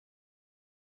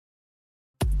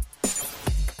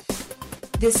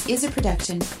This is a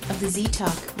production of the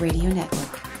Z-Talk Radio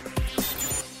Network.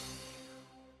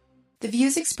 The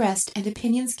views expressed and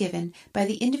opinions given by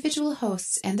the individual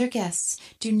hosts and their guests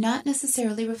do not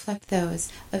necessarily reflect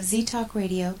those of Z-Talk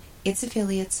Radio, its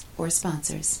affiliates, or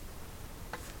sponsors.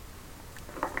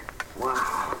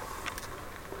 Wow.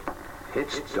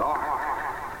 It's dark.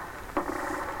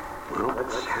 Well,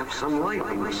 let's have some light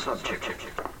on the subject.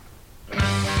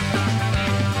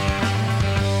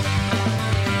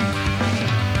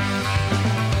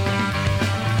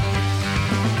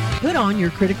 Put on your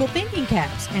critical thinking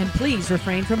caps and please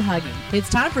refrain from hugging. It's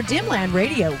time for Dimland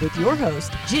Radio with your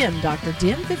host, Dr.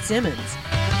 Dim Fitzsimmons.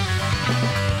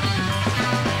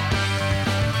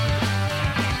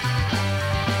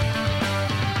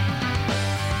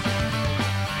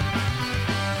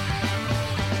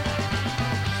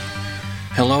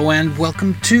 Hello and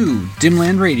welcome to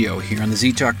Dimland Radio here on the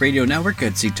Z-Talk Radio Network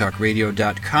at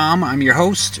ztalkradio.com. I'm your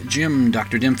host,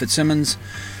 Dr. Dim Fitzsimmons.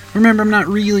 Remember, I'm not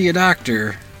really a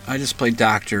doctor. I just play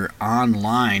doctor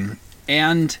online.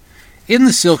 And in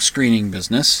the silk screening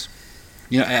business,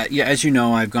 as you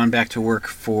know, I've gone back to work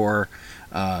for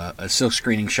a silk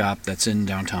screening shop that's in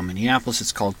downtown Minneapolis.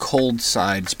 It's called Cold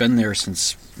Side. It's been there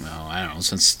since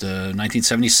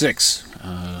 1976.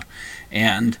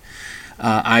 And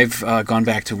I've gone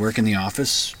back to work in the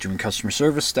office doing customer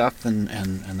service stuff and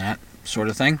that sort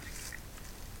of thing.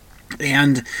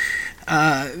 And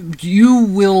you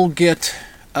will get...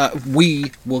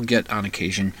 we will get on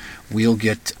occasion, we'll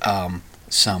get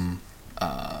some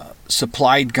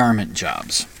supplied garment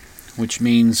jobs, which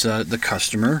means the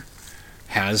customer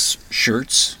has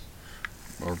shirts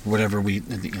or whatever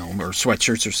or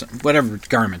sweatshirts or whatever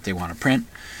garment they want to print,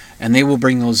 and they will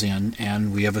bring those in,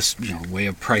 and we have a way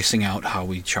of pricing out how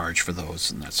we charge for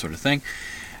those and that sort of thing.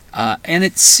 And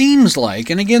it seems like,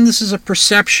 and again, this is a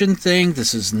perception thing,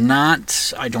 this is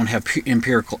not, I don't have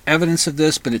empirical evidence of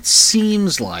this, but it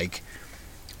seems like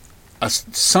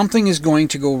something is going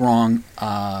to go wrong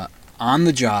on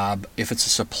the job if it's a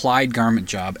supplied garment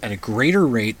job at a greater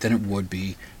rate than it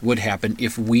would happen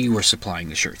if we were supplying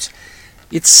the shirts.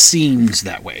 It seems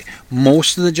that way.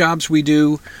 Most of the jobs we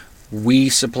do, we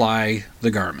supply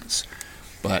the garments.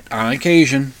 But on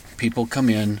occasion, people come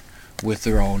in with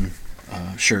their own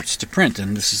shirts to print,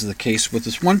 and this is the case with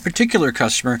this one particular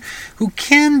customer who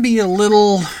can be a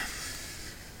little,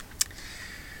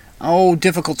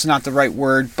 difficult's not the right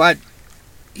word, but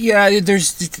yeah,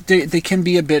 they can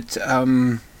be a bit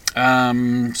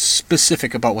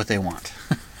specific about what they want.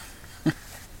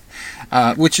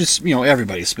 Which is,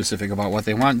 everybody's specific about what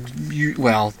they want.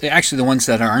 Actually, the ones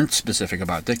that aren't specific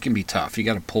about that can be tough. You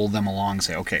got to pull them along and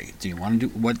say, okay, do you want to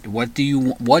do what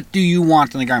do you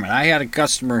want in the garment? I had a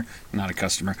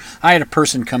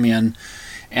person come in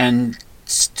and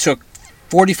took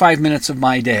 45 minutes of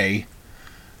my day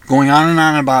going on and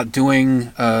on about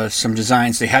doing some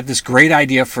designs. They had this great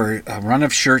idea for a run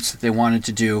of shirts that they wanted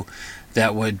to do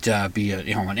that would be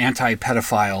an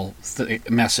anti-pedophile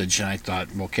message. And I thought,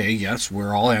 okay, yes,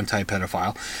 we're all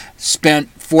anti-pedophile. Spent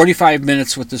 45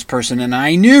 minutes with this person, and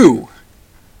I knew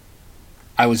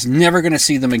I was never going to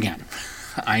see them again.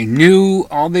 I knew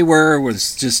all they were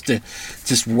was just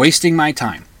wasting my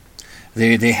time.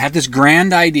 They had this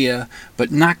grand idea,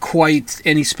 but not quite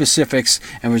any specifics,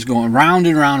 and was going round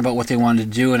and round about what they wanted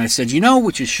to do. And I said,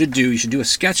 what you should do? You should do a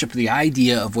sketch of the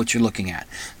idea of what you're looking at.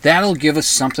 That'll give us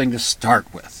something to start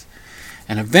with.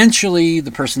 And eventually,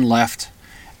 the person left,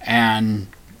 and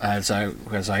as I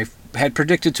had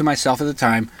predicted to myself at the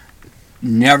time,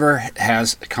 never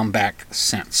has come back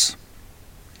since.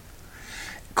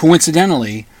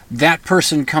 Coincidentally, that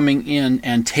person coming in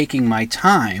and taking my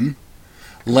time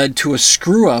led to a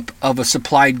screw-up of a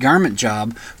supplied garment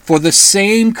job for the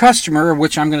same customer,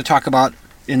 which I'm going to talk about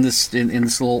in this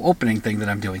little opening thing that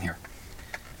I'm doing here.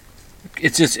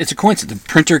 It's a coincidence. The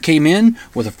printer came in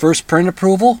with a first print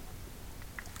approval,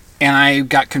 and I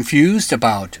got confused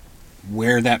about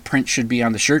where that print should be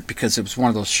on the shirt, because it was one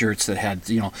of those shirts that had,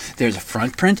 there's a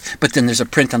front print, but then there's a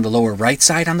print on the lower right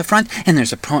side on the front, and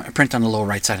there's a print on the lower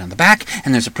right side on the back,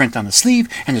 and there's a print on the sleeve,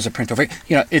 and there's a print over,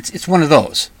 it's one of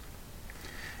those.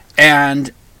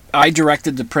 And I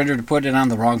directed the printer to put it on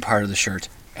the wrong part of the shirt,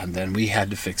 and then we had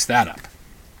to fix that up.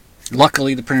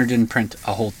 Luckily, the printer didn't print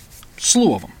a whole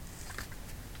slew of them.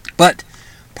 But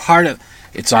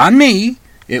it's on me.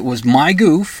 It was my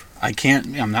goof.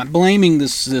 I'm not blaming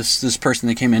this person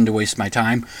that came in to waste my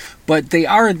time, but they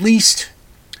are at least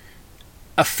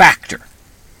a factor.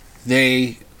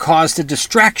 They caused a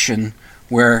distraction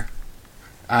where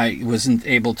I wasn't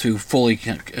able to fully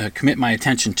commit my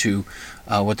attention to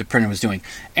what the printer was doing.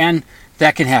 And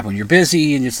that can happen. You're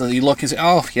busy and you look and say,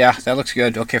 oh, yeah, that looks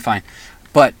good. Okay, fine.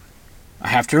 But I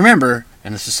have to remember,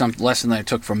 and this is some lesson that I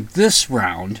took from this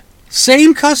round,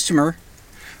 same customer,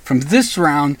 from this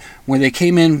round where they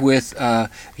came in with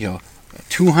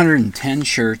 210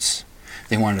 shirts.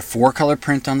 They wanted a 4-color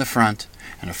print on the front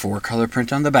and a 4-color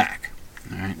print on the back.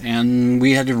 All right. And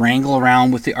we had to wrangle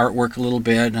around with the artwork a little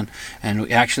bit, and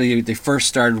actually they first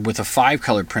started with a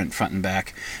 5-color print front and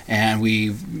back, and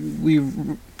we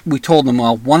told them,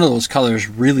 well, one of those colors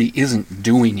really isn't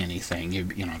doing anything.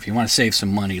 You know, if you want to save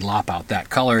some money, lop out that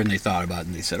color. And they thought about it,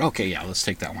 and they said, okay, yeah, let's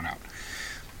take that one out.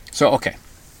 So, okay.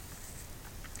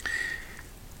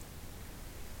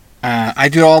 I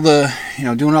do all the,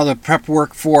 doing all the prep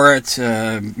work for it,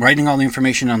 writing all the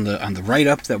information on the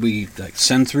write-up that we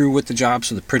send through with the job,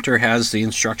 so the printer has the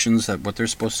instructions that what they're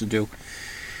supposed to do.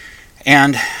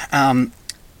 And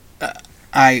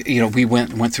we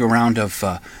went through a round of,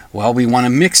 we want to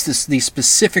mix these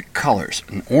specific colors: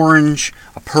 an orange,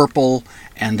 a purple,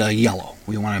 and a yellow.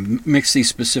 We want to mix these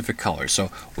specific colors. So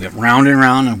we went round and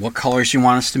round on what colors you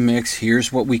want us to mix.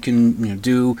 Here's what we can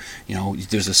do.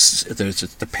 There's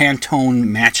the Pantone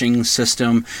matching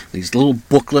system. These little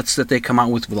booklets that they come out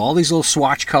with all these little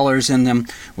swatch colors in them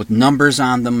with numbers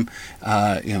on them.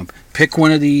 Pick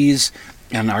one of these.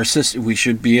 And our system, we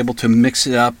should be able to mix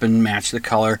it up and match the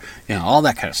color, all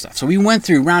that kind of stuff. So we went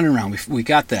through round and round. We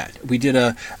got that. We did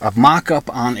a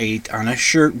mock-up on a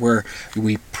shirt where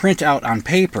we print out on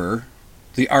paper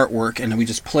the artwork, and then we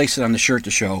just place it on the shirt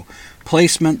to show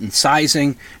placement and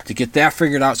sizing to get that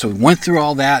figured out. So we went through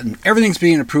all that, and everything's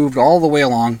being approved all the way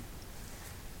along.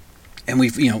 And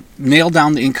we've nailed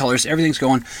down the ink colors. Everything's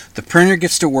going. The printer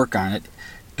gets to work on it.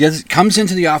 Comes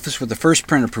into the office with the first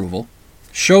print approval.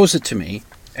 Shows it to me,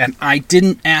 and I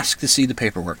didn't ask to see the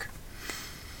paperwork,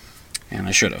 and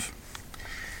I should have.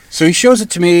 So he shows it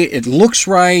to me. It looks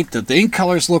right. The ink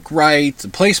colors look right. The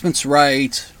placement's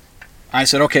right. I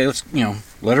said, okay, let's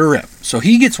let her rip. So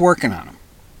he gets working on them,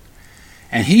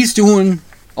 and he's doing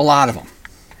a lot of them.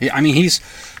 I mean, he's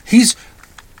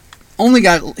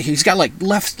got like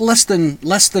less than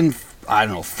I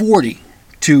don't know 40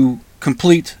 to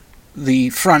complete the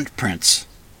front prints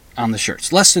on the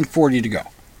shirts. Less than 40 to go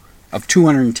of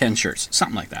 210 shirts,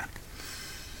 something like that.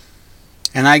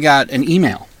 And I got an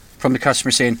email from the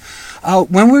customer saying,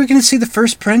 when were we going to see the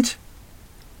first print?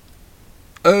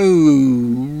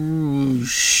 Oh,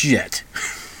 shit.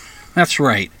 That's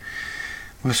right.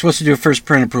 We were supposed to do a first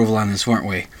print approval on this, weren't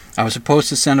we? I was supposed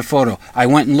to send a photo. I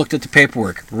went and looked at the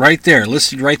paperwork. Right there,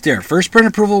 listed right there. First print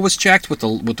approval was checked with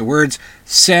the words,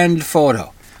 send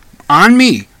photo. On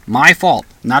me. My fault.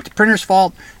 Not the printer's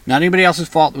fault. Not anybody else's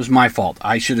fault. It was my fault.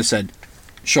 I should have said,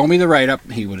 show me the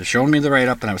write-up. He would have shown me the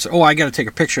write-up, and I would say, I got to take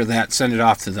a picture of that, send it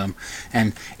off to them.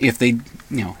 And if they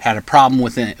had a problem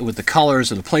with the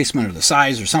colors or the placement or the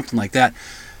size or something like that,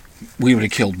 we would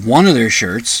have killed one of their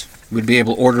shirts. We'd be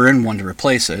able to order in one to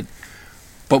replace it.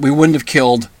 But we wouldn't have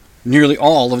killed nearly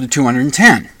all of the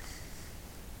 210.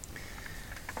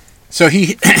 So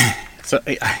I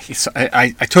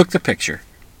took the picture.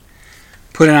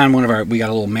 Put it on we got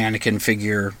a little mannequin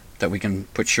figure that we can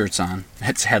put shirts on.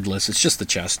 It's headless. It's just the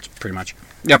chest, pretty much.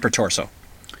 The upper torso.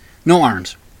 No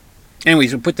arms.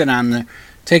 Anyways, we put that on there.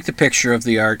 Take the picture of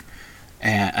the art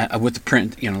with the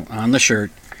print, on the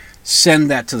shirt. Send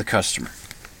that to the customer.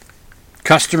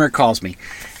 Customer calls me.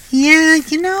 Yeah,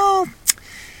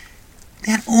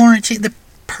 that orange, the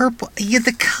purple,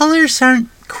 the colors aren't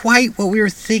quite what we were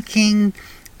thinking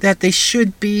that they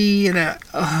should be. And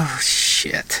oh,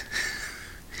 shit.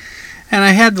 And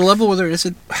I had to level with her. I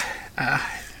said,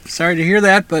 sorry to hear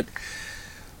that, but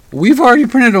we've already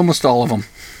printed almost all of them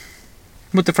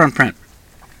with the front print.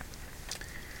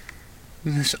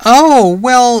 Said,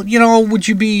 would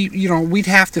you be, we'd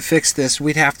have to fix this.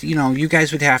 We'd have to, you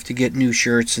guys would have to get new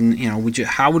shirts, and,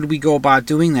 how would we go about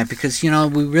doing that? Because,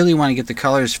 we really want to get the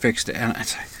colors fixed. And I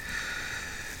said,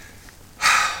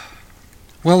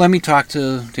 well, let me talk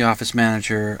to the office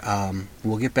manager.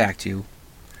 We'll get back to you.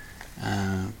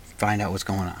 Find out what's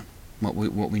going on, what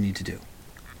we need to do.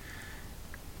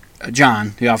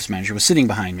 John, the office manager, was sitting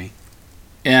behind me,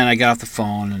 and I got off the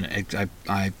phone, and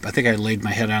I think I laid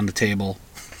my head on the table,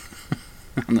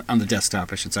 on the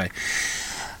desktop, I should say,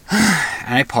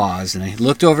 and I paused, and I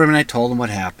looked over him, and I told him what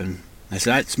happened. I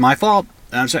said, it's my fault.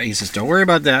 I'm sorry. He says, don't worry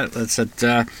about that. I said,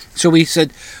 so we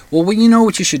said, well, you know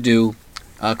what you should do?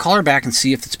 Call her back and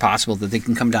see if it's possible that they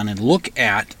can come down and look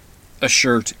at a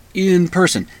shirt in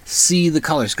person, see the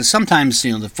colors, because sometimes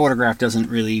the photograph doesn't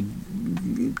really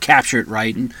capture it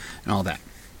right and all that.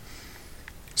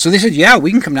 So they said, yeah,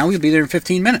 we can come down. We'll be there in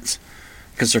 15 minutes,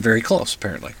 because they're very close,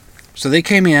 apparently. So they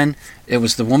came in. It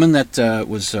was the woman that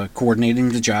was coordinating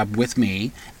the job with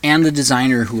me and the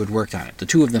designer who had worked on it. The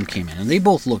two of them came in, and they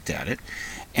both looked at it.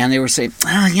 And they were saying,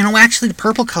 actually the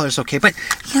purple color is okay, but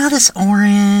this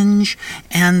orange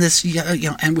and this,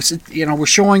 and we're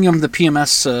showing them the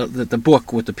PMS, the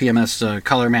book with the PMS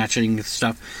color matching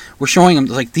stuff. We're showing them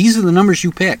like these are the numbers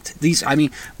you picked. These,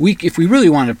 if we really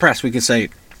wanted to press, we could say,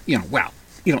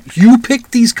 you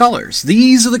picked these colors.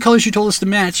 These are the colors you told us to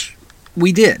match.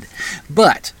 We did,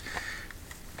 but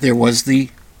there was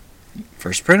the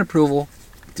first print approval.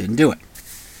 Didn't do it.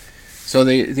 So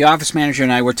the office manager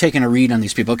and I were taking a read on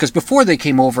these people because before they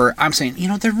came over, I'm saying,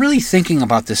 they're really thinking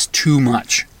about this too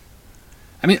much.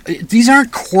 These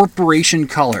aren't corporation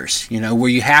colors, where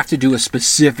you have to do a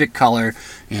specific color.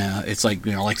 It's like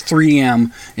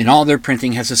 3M in all their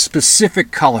printing has a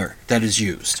specific color that is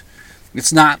used.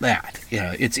 It's not that.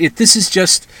 This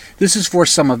is for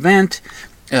some event.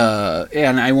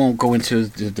 And I won't go into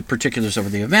the particulars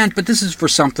of the event, but this is for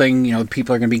something,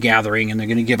 people are going to be gathering and they're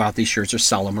going to give out these shirts or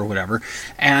sell them or whatever.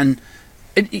 And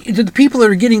the people that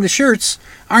are getting the shirts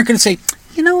aren't going to say,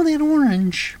 that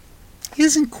orange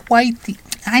isn't quite the...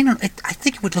 I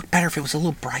think it would look better if it was a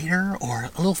little brighter or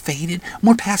a little faded,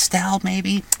 more pastel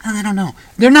maybe. I don't know.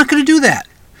 They're not going to do that.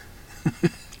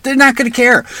 They're not going to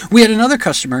care. We had another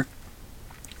customer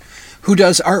who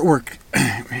does artwork,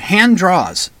 hand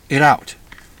draws it out.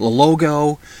 The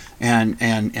logo and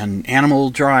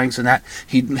animal drawings and that.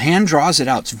 He hand draws it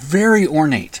out. It's very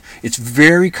ornate. It's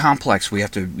very complex. We have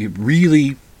to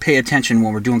really pay attention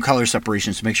when we're doing color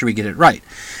separations to make sure we get it right.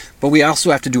 But we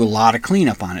also have to do a lot of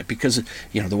cleanup on it because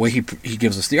the way he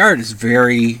gives us the art is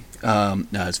very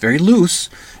it's very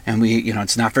loose, and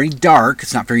it's not very dark.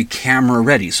 It's not very camera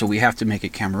ready. So we have to make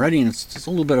it camera ready, and it's a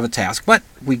little bit of a task, but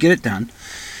we get it done.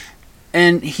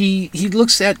 And he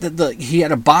looks at he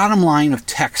had a bottom line of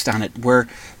text on it where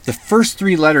the first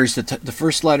three letters, the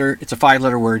first letter, it's a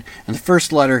 5-letter word, and the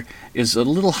first letter is a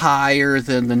little higher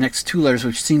than the next two letters,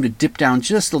 which seem to dip down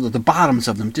just a little, the bottoms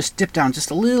of them just dip down just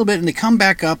a little bit, and they come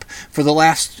back up for the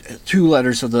last two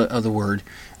letters of the word,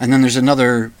 and then there's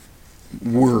another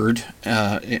word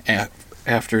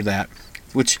after that.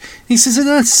 Which he says,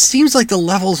 it seems like the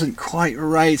level isn't quite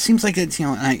right. It seems like it's,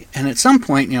 and at some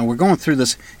point, we're going through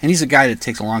this, and he's a guy that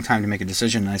takes a long time to make a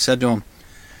decision. And I said to him,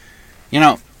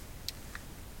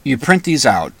 you print these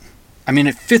out.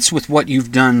 It fits with what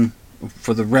you've done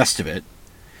for the rest of it.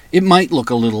 It might look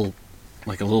a little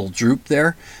droop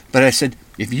there, but I said,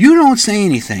 if you don't say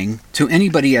anything to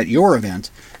anybody at your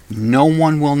event, no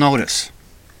one will notice.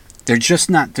 They're just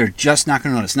not going to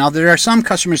notice. Now, there are some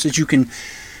customers that you can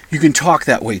talk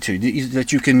that way to,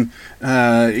 that you can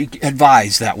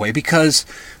advise that way because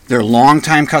they're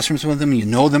long-time customers with them, you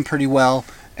know them pretty well,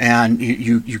 and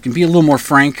you can be a little more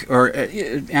frank, or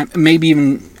maybe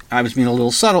even I was being a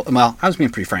little subtle. Well, I was being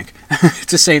pretty frank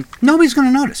to say nobody's going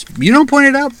to notice. You don't point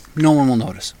it out, no one will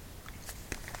notice.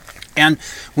 And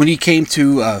when he came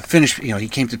to finish, he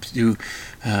came to do,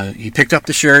 he picked up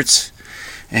the shirts.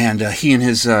 And he and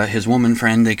his woman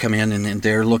friend, they come in and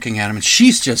they're looking at him, and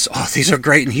she's just, these are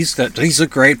great, and these look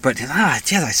great, but I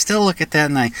still look at that,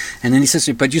 and then he says,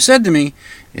 but you said to me,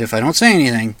 if I don't say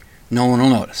anything, no one will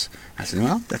notice. I said,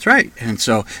 well, that's right. And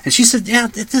she said, yeah,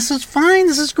 this is fine,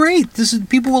 this is great,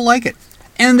 people will like it.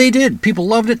 And they did. People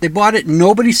loved it, they bought it,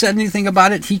 nobody said anything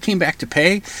about it. He came back to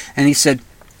pay, and he said,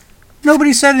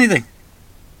 nobody said anything.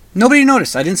 Nobody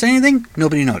noticed. I didn't say anything,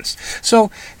 nobody noticed. So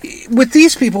with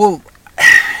these people,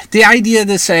 the idea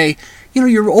to say,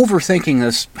 you're overthinking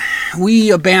this, we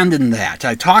abandoned that.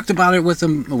 I talked about it with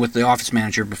the office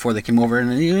manager before they came over,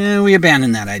 and we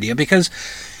abandoned that idea because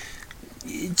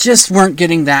just weren't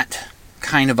getting that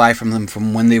kind of vibe from them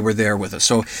from when they were there with us.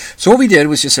 So what we did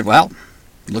was just said, well,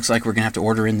 it looks like we're going to have to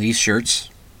order in these shirts.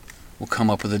 We'll come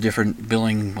up with a different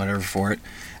billing, whatever, for it,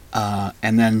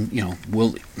 and then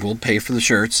we'll pay for the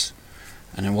shirts,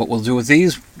 and then what we'll do with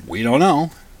these, we don't know,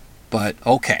 but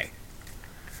okay.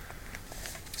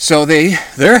 So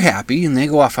they're happy, and they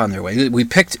go off on their way. We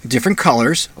picked different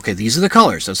colors. Okay, these are the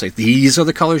colors. I'll say, these are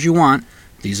the colors you want.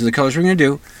 These are the colors we're going to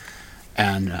do.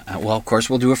 And, of course,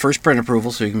 we'll do a first print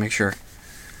approval so you can make sure.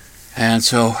 And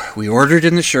so we ordered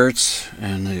in the shirts,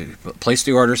 and they placed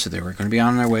the order so they were going to be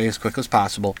on their way as quick as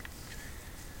possible.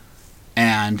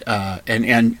 And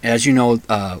as you know,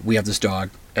 we have this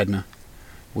dog, Edna,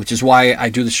 which is why I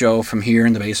do the show from here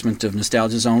in the basement of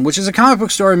Nostalgia Zone, which is a comic book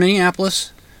store in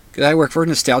Minneapolis. I work for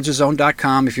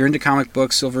NostalgiaZone.com. If you're into comic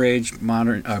books, Silver Age,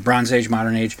 Modern, Bronze Age,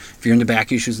 Modern Age, if you're into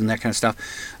back issues and that kind of stuff,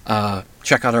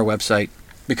 check out our website.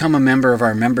 Become a member of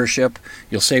our membership.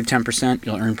 You'll save 10%.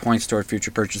 You'll earn points toward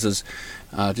future purchases.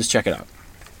 Just check it out.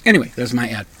 Anyway, there's my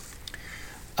ad.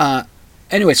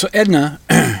 Anyway, so Edna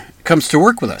comes to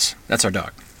work with us. That's our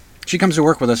dog. She comes to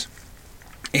work with us,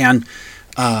 and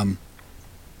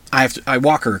I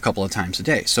walk her a couple of times a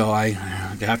day. So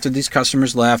after these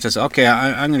customers left, I said, okay,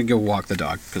 I'm going to go walk the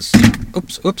dog because,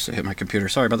 oops, I hit my computer.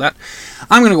 Sorry about that.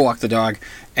 I'm going to go walk the dog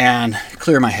and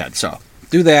clear my head. So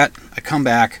do that. I come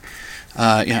back,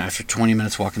 after 20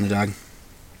 minutes walking the dog.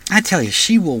 I tell you,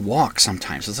 she will walk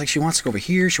sometimes. It's like she wants to go over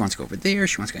here, she wants to go over there,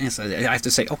 she wants to go. So I have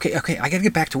to say, okay, I got to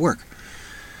get back to work.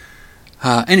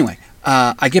 Anyway,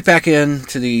 I get back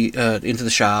into the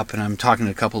shop, and I'm talking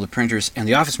to a couple of the printers, and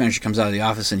the office manager comes out of the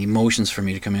office, and he motions for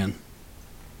me to come in.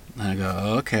 And I go,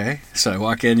 okay. So I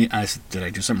walk in, and I said, did I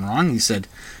do something wrong? He said,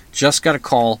 just got a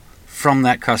call from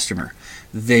that customer.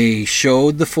 They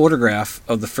showed the photograph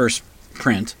of the first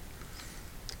print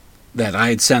that I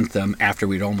had sent them after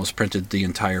we'd almost printed the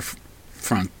entire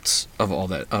fronts of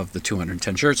the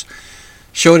 210 shirts.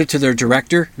 Showed it to their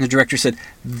director, and the director said,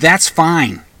 "That's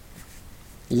fine.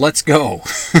 Let's go.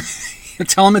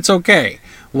 Tell them it's okay.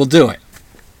 We'll do it."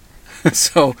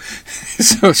 So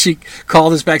she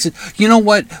called us back and said, "You know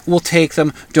what? We'll take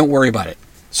them. Don't worry about it."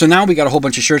 So now we got a whole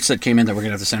bunch of shirts that came in that we're going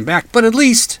to have to send back, but at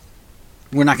least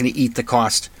we're not going to eat the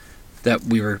cost that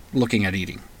we were looking at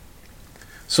eating.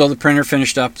 So the printer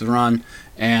finished up the run,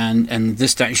 and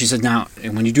this time she said, "Now,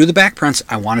 when you do the back prints,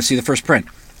 I want to see the first print."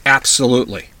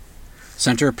 Absolutely.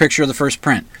 Sent her a picture of the first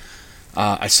print.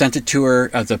 I sent it to her.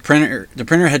 The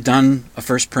printer had done a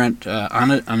first print on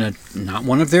a not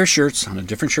one of their shirts, on a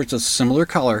different shirt that's a similar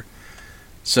color.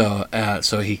 So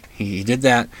he did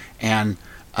that, and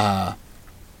I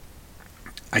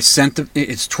sent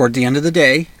it's toward the end of the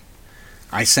day.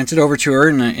 I sent it over to her,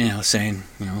 and saying,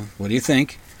 what do you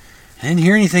think? I didn't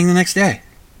hear anything the next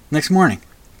morning.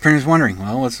 The printer's wondering,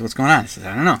 well, what's going on? I said,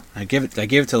 I don't know. I gave it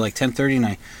to like 10:30, and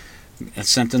I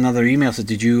sent another email. Said,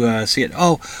 did you see it?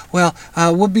 Oh, well,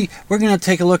 we're going to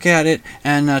take a look at it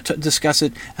and discuss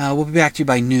it. We'll be back to you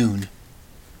by noon.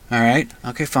 All right.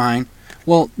 Okay, fine.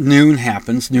 Well, noon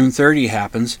happens. 12:30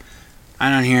 happens. I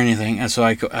don't hear anything, and so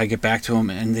I get back to them,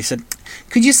 and they said,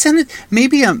 could you send it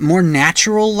maybe a more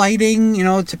natural lighting,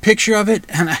 to picture of it,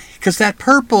 and because that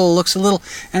purple looks a little.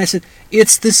 And I said,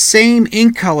 it's the same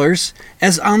ink colors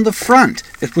as on the front,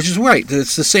 which is right.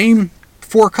 It's the same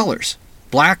 4 colors: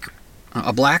 black,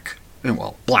 black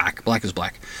is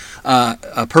black,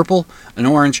 a purple, an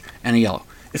orange, and a yellow.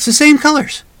 It's the same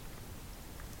colors.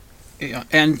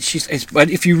 And she says, but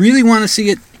if you really want to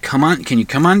see it, come on. Can you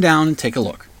come on down and take a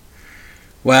look?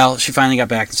 Well, she finally got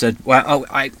back and said, "Well,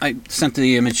 I sent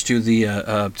the image to the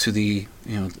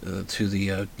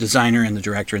designer and the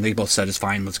director, and they both said it's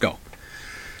fine. Let's go."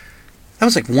 That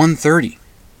was like 1:30,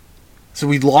 so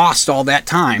we lost all that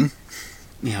time.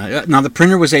 Now the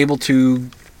printer was able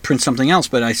to print something else,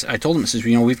 but I told him, I says,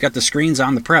 we've got the screens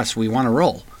on the press. We want to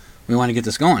roll. We want to get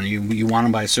this going. You want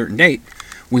them by a certain date.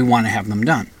 We want to have them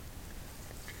done.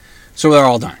 So they're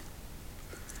all done,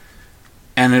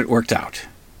 and it worked out.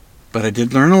 But I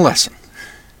did learn a lesson.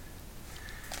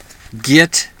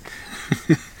 Get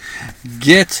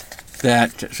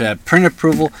that print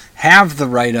approval, have the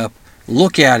write-up,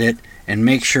 look at it, and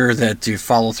make sure that you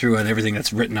follow through on everything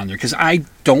that's written on there. Because I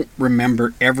don't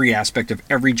remember every aspect of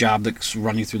every job that's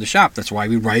running through the shop. That's why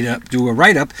we do a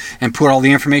write-up, and put all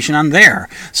the information on there.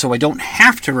 So I don't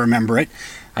have to remember it.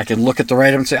 I can look at the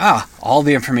write-up and say, all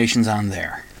the information's on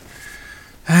there.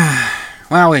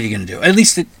 Well, what are you going to do? At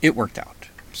least it worked out.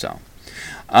 So,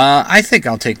 I think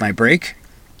I'll take my break.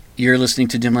 You're listening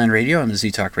to Dimland Radio on the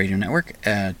Z-Talk Radio Network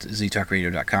at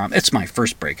ztalkradio.com. It's my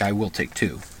first break. I will take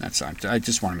 2. I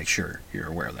just want to make sure you're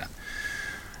aware of that.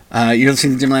 You're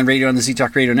listening to Dimland Radio on the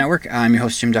Z-Talk Radio Network. I'm your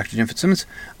host, Dr. Jim Fitzsimmons.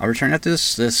 I'll return after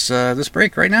this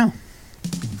break right now.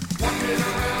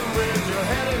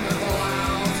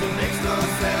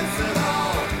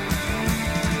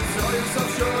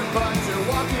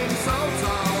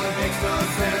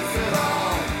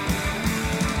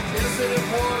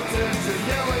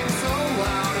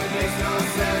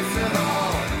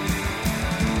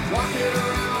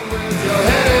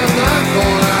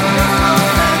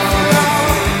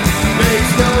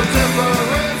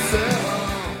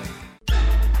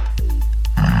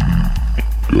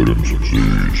 Getting some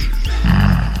Z's.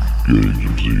 Getting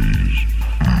some Z's.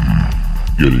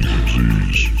 Getting some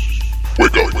Z's.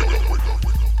 Wake up, wake up, wake up,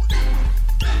 wake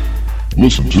up.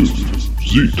 Listen to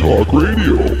Z-Talk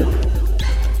Radio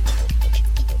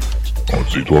on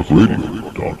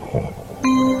ztalkradio.com.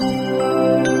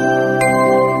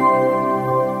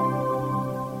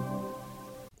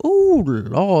 Oh,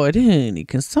 Lord, honey,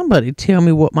 can somebody tell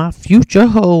me what my future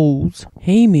holds?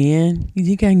 Hey, man, you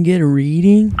think I can get a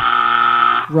reading?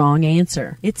 Wrong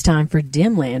answer. It's time for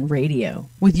Dimland Radio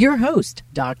with your host,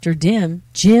 Dr. Dim,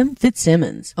 Jim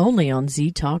Fitzsimmons, only on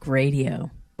Z-Talk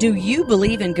Radio. Do you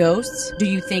believe in ghosts? Do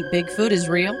you think Bigfoot is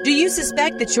real? Do you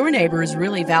suspect that your neighbor is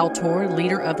really Val Tor,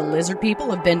 leader of the lizard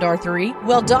people of Bendar 3?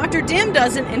 Well, Dr. Dim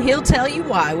doesn't, and he'll tell you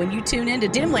why when you tune into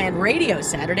Dimland Radio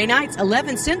Saturday nights,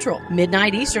 11 Central,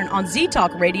 midnight Eastern on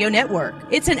Z-Talk Radio Network.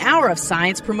 It's an hour of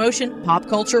science promotion, pop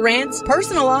culture rants,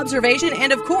 personal observation,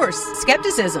 and of course,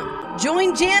 skepticism.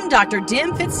 Join Jim, Dr.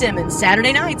 Dim Fitzsimmons,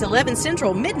 Saturday nights, 11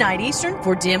 Central, midnight Eastern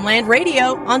for Dimland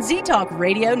Radio on Z-Talk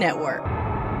Radio Network.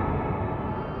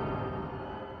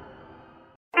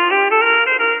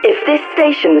 If this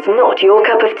station is not your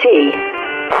cup of tea,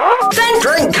 then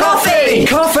drink coffee!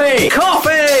 Coffee!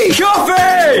 Coffee!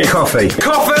 Coffee! Coffee!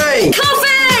 Coffee!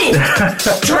 Coffee!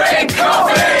 Drink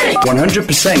coffee!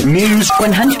 100% news.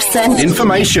 100%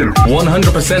 information.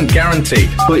 100% guaranteed.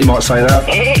 Thought you might say that.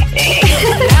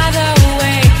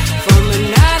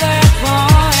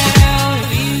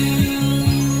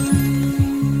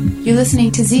 You're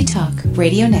listening to Z-Talk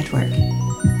Radio Network.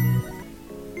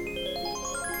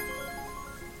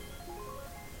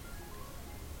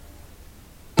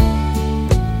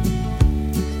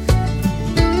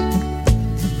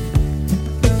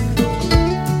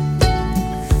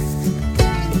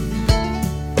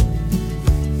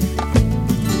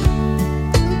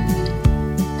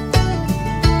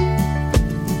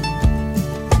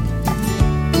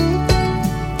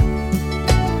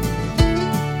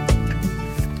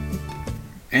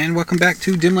 Welcome back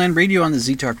to Dimland Radio on the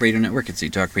Z-Talk Radio Network at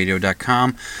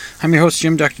ztalkradio.com. I'm your host,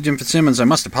 Jim, Dr. Jim Fitzsimmons. I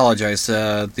must apologize.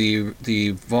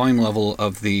 The volume level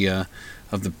of the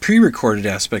pre-recorded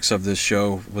aspects of this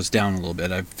show was down a little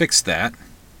bit. I've fixed that,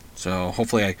 so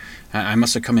hopefully I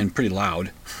must have come in pretty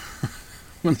loud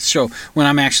when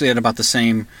I'm actually at about the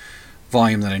same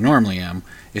volume that I normally am.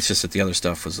 It's just that the other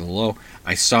stuff was a little low.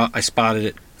 I spotted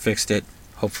it, fixed it.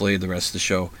 Hopefully the rest of the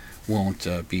show won't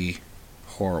be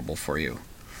horrible for you.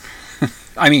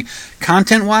 I mean,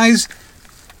 content-wise,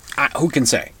 who can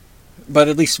say? But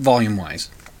at least volume-wise.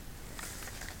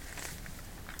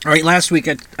 All right, last week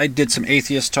I did some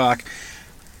atheist talk.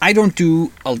 I don't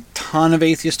do a ton of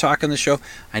atheist talk on the show.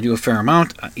 I do a fair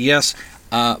amount, yes,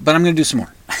 but I'm going to do some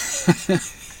more.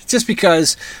 just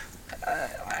because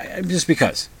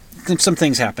some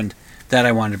things happened that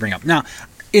I wanted to bring up. Now,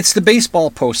 it's the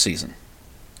baseball postseason.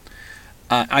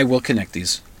 I will connect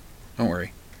these. Don't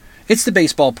worry. It's the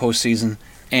baseball postseason,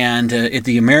 and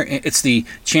it's the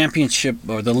championship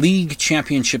or the league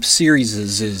championship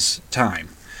series' time.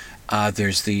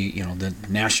 There's the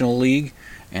National League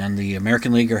and the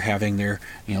American League are having their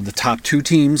the top two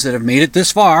teams that have made it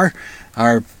this far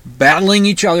are battling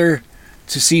each other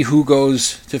to see who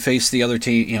goes to face the other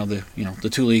team. The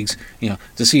two leagues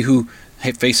to see who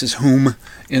faces whom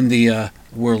in the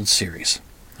World Series.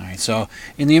 All right, so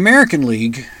in the American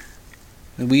League,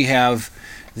 we have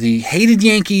the hated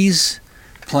Yankees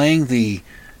playing the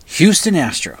Houston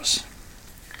Astros.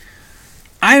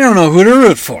 I don't know who to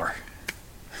root for.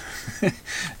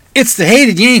 It's the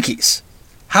hated Yankees.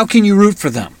 How can you root for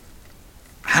them?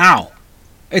 How?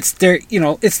 It's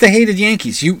it's the hated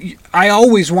Yankees. I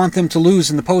always want them to lose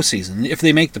in the postseason if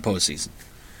they make the postseason.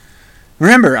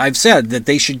 Remember, I've said that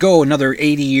they should go another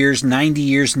 80 years, 90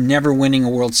 years, never winning a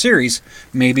World Series,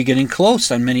 maybe getting close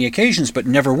on many occasions, but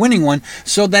never winning one,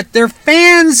 so that their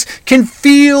fans can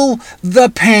feel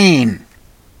the pain.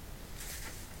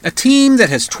 A team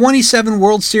that has 27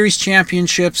 World Series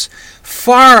championships,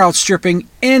 far outstripping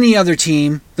any other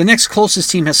team. The next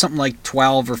closest team has something like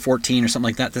 12 or 14 or something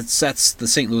like that. That's the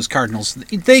St. Louis Cardinals.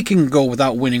 They can go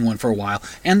without winning one for a while,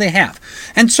 and they have.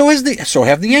 And so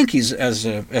have the Yankees, as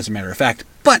a matter of fact.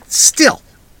 But still,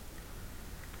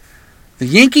 the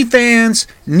Yankee fans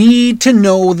need to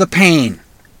know the pain.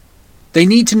 They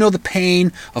need to know the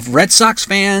pain of Red Sox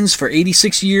fans for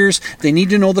 86 years. They need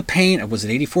to know the pain, was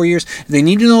it 84 years? They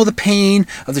need to know the pain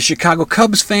of the Chicago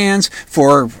Cubs fans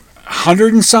for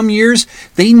 100 and some years.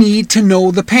 They need to know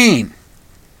the pain.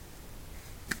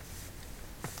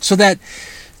 So that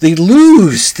they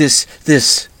lose this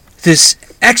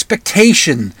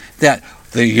expectation that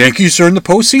the Yankees are in the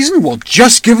postseason. Well,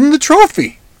 just give them the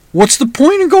trophy. What's the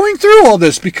point in going through all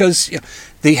this? Because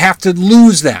they have to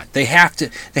lose that. They have to.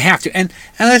 And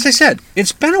as I said,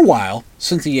 it's been a while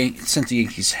since the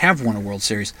Yankees have won a World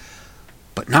Series,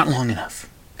 but not long enough.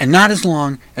 And not as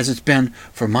long as it's been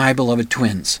for my beloved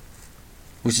Twins,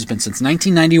 which has been since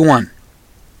 1991.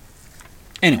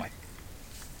 Anyway.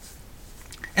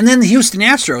 And then the Houston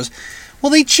Astros, well,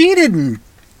 they cheated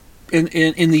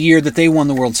in the year that they won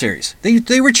the World Series.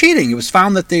 They were cheating. It was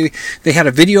found that they had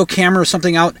a video camera or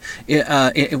something out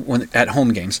at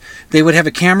home games. They would have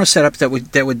a camera set up that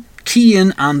would key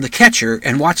in on the catcher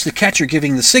and watch the catcher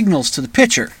giving the signals to the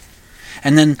pitcher.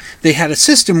 And then they had a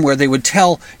system where they would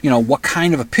tell, what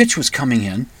kind of a pitch was coming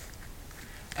in.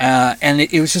 And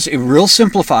it was just real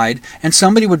simplified. And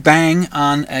somebody would bang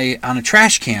on a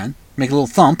trash can, make a little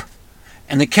thump,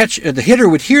 and the hitter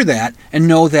would hear that and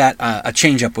know that a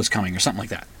changeup was coming or something like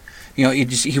that.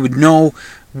 He would know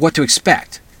what to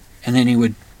expect, and then he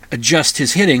would adjust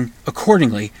his hitting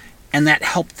accordingly, and that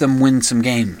helped them win some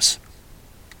games.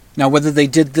 Now, whether they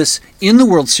did this in the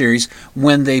World Series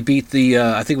when they beat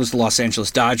I think it was the Los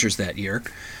Angeles Dodgers that year,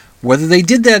 whether they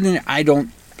did that, I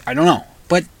don't know.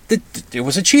 But it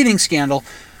was a cheating scandal.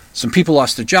 Some people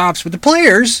lost their jobs, but the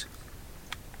players,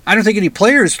 I don't think any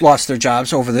players lost their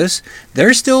jobs over this.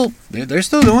 They're still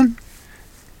doing.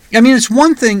 I mean, it's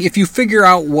one thing if you figure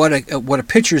out what a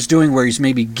pitcher is doing, where he's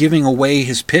maybe giving away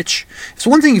his pitch. It's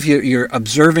one thing if you're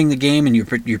observing the game and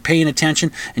you're paying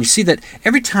attention and you see that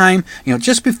every time,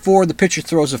 just before the pitcher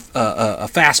throws a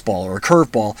fastball or a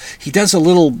curveball, he does a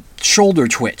little shoulder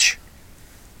twitch.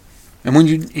 And when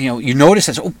you notice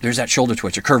that, there's that shoulder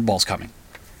twitch, a curveball's coming.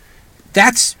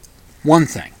 That's one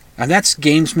thing. And that's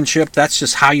gamesmanship. That's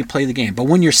just how you play the game. But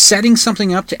when you're setting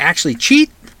something up to actually cheat,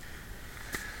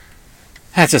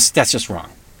 that's just wrong.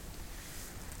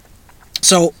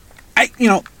 So,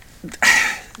 the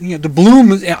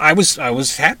bloom. I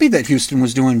was happy that Houston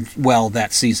was doing well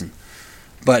that season,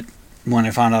 but when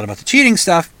I found out about the cheating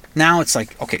stuff, now it's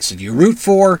like, okay, so do you root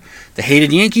for the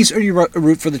hated Yankees or do you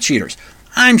root for the cheaters?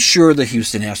 I'm sure the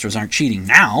Houston Astros aren't cheating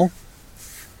now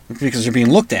because they're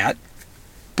being looked at,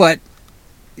 but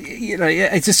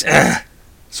it's just.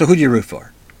 So who do you root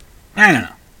for? I don't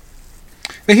know.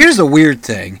 But here's the weird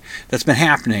thing that's been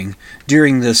happening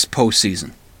during this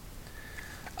postseason.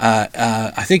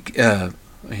 I think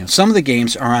some of the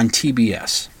games are on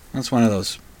TBS. That's one of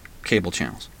those cable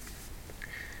channels.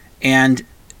 And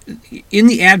in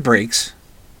the ad breaks,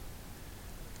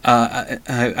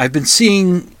 I've been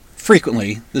seeing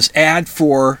frequently this ad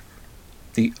for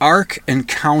the Ark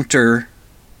Encounter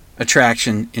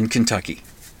attraction in Kentucky.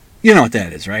 You know what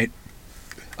that is, right?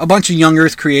 A bunch of young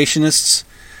Earth creationists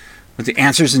with the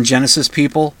Answers in Genesis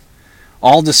people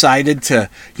all decided to,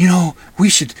 we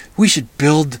should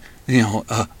build,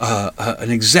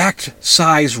 an exact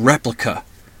size replica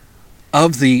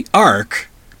of the Ark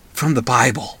from the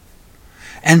Bible,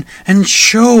 and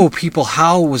show people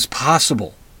how it was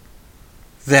possible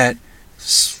that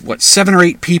 7 or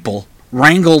 8 people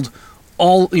wrangled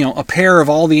a pair of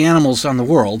all the animals on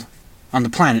the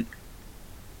planet,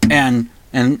 and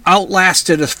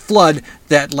outlasted a flood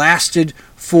that lasted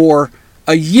for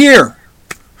a year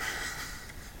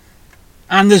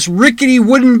on this rickety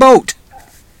wooden boat,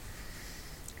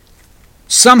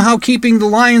 somehow keeping the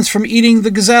lions from eating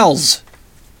the gazelles.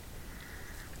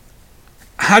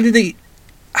 How did they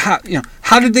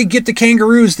get the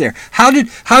kangaroos there? How did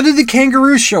the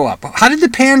kangaroos show up? How did the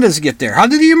pandas get there? How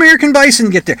did the American bison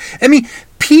get there?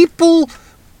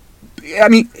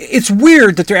 It's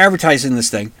weird that they're advertising this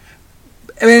thing.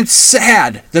 It's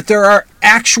sad that there are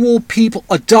actual people,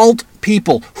 adult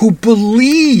people, who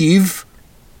believe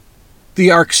the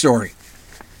Ark story.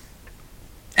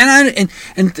 And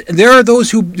there are those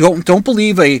who don't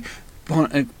believe a,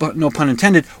 no pun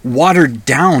intended, watered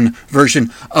down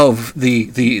version of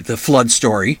the flood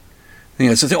story.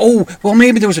 So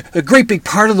maybe there was a great big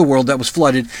part of the world that was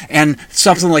flooded and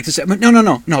something like this. But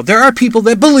no. There are people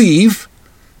that believe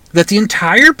that the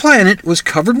entire planet was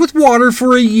covered with water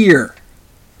for a year.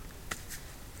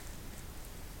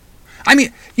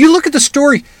 You look at the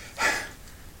story.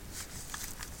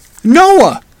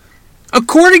 Noah,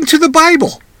 according to the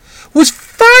Bible, was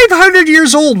 500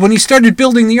 years old when he started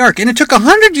building the ark, and it took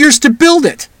 100 years to build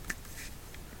it.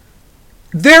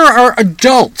 There are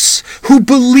adults who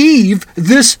believe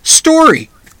this story.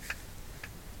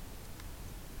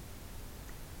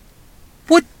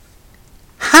 What?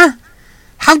 Huh?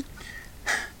 How?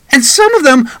 And some of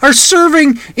them are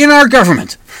serving in our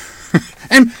government.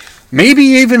 And maybe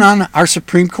even on our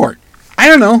Supreme Court. I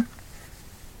don't know.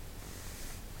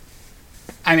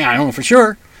 I don't know for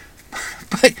sure.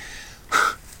 But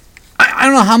I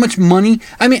don't know how much money.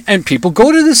 And people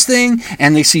go to this thing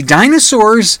and they see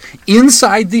dinosaurs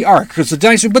inside the ark. But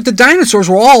the dinosaurs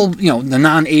were all, the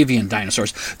non-avian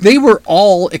dinosaurs. They were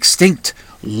all extinct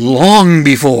long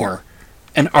before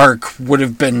an ark would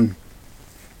have been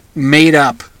made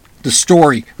up. The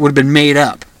story would have been made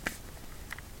up.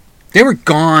 They were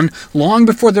gone long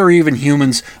before there were even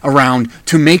humans around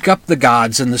to make up the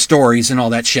gods and the stories and all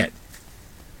that shit.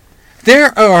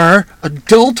 There are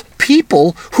adult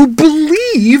people who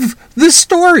believe this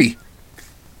story.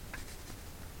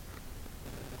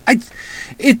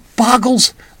 It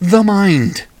boggles the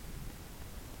mind.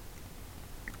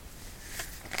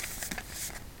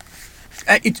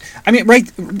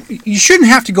 You shouldn't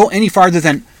have to go any farther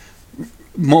than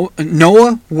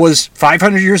Noah was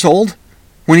 500 years old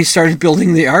when he started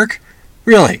building the ark.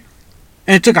 Really?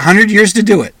 And it took 100 years to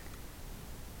do it.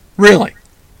 Really?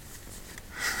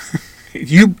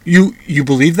 You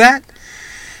believe that?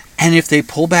 And if they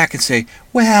pull back and say,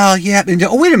 well, yeah,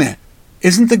 oh, wait a minute.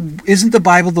 Isn't the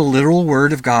Bible the literal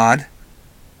word of God?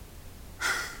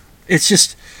 It's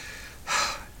just,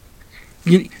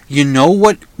 you know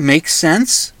what makes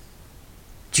sense?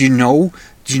 Do you know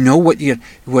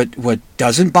what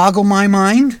doesn't boggle my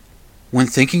mind when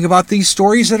thinking about these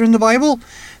stories that are in the Bible?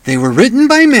 They were written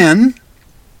by men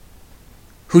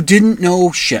who didn't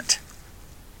know shit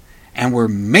and were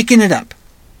making it up.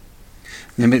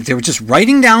 They were just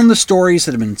writing down the stories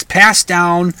that have been passed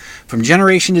down from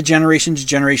generation to generation to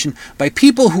generation by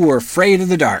people who were afraid of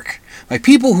the dark, by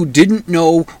people who didn't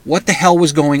know what the hell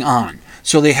was going on.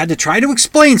 So they had to try to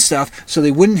explain stuff so they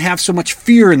wouldn't have so much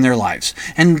fear in their lives.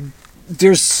 And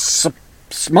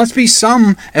must be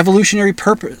some evolutionary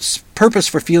purpose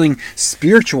for feeling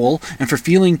spiritual and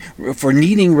for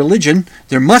needing religion.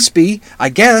 There must be, I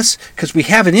guess, because we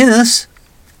have it in us.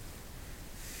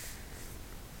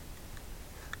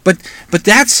 But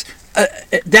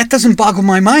that doesn't boggle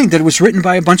my mind that it was written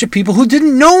by a bunch of people who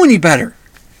didn't know any better.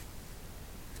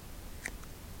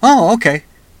 Oh, okay.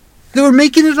 They were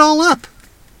making it all up.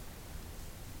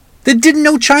 They didn't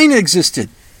know China existed.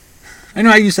 I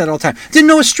know I use that all the time. Didn't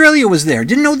know Australia was there.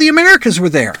 Didn't know the Americas were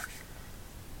there.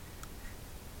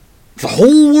 The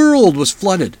whole world was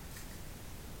flooded.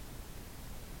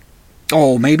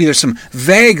 Oh, maybe there's some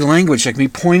vague language that can be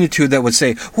pointed to that would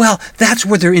say, well, that's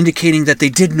where they're indicating that they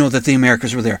did know that the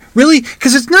Americas were there. Really?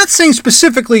 Because it's not saying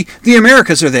specifically the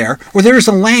Americas are there, or there's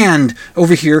a land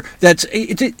over here that's,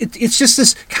 it's just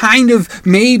this kind of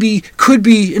maybe could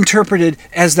be interpreted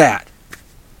as that.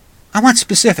 I want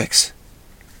specifics.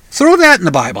 Throw that in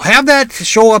the Bible. Have that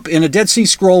show up in a Dead Sea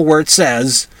Scroll where it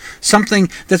says something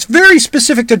that's very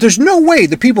specific that there's no way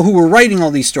the people who were writing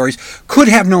all these stories could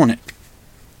have known it.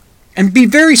 And be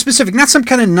very specific, not some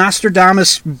kind of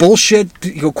Nostradamus bullshit,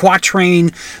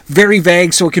 quatrain, very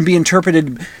vague so it can be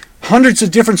interpreted hundreds of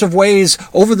different ways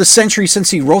over the centuries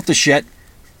since he wrote the shit.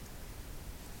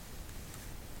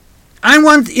 I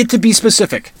want it to be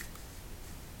specific.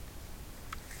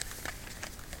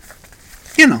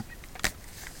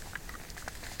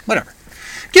 Whatever.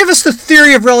 Give us the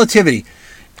theory of relativity.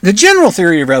 The general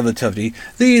theory of relativity,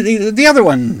 the other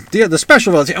one, the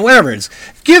special relativity, whatever it is.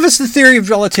 Give us the theory of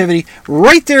relativity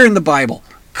right there in the Bible.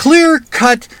 Clear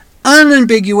cut,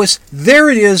 unambiguous. There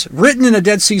it is, written in a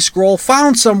Dead Sea Scroll,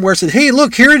 found somewhere, said, hey,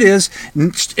 look, here it is.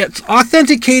 It's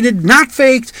authenticated, not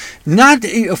faked, not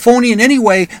phony in any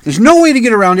way. There's no way to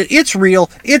get around it. It's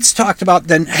real. It's talked about.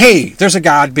 Then, hey, there's a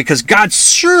God, because God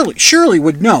surely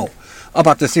would know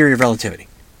about the theory of relativity.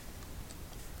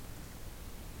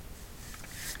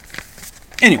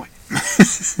 Anyway,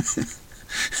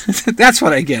 that's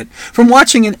what I get from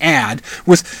watching an ad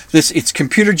with this. It's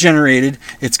computer generated.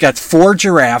 It's got 4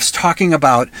 giraffes talking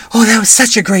about, oh, that was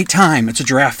such a great time. It's a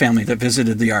giraffe family that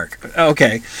visited the Ark.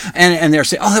 Okay. And they're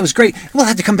saying, oh, that was great. We'll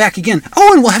have to come back again.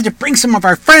 Oh, and we'll have to bring some of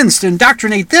our friends to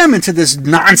indoctrinate them into this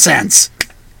nonsense.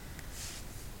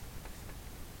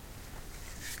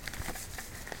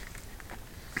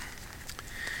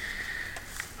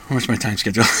 What's my time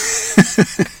schedule?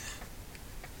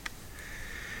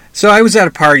 So I was at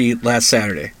a party last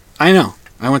Saturday. I know.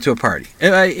 I went to a party.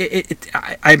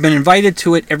 I've been invited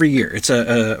to it every year. It's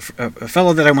a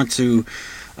fellow that I went to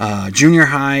junior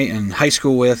high and high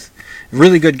school with.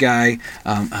 Really good guy.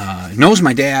 Knows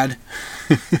my dad.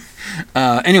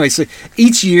 Anyway, so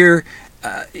each year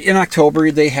in October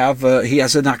they have he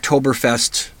has an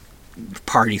Oktoberfest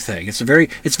party thing. It's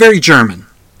very German.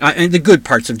 And the good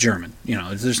parts of German.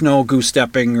 There's no goose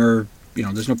stepping or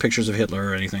there's no pictures of Hitler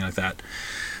or anything like that.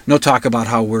 No talk about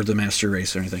how we're the master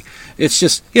race or anything. It's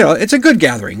just, it's a good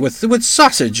gathering with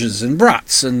sausages and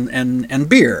brats and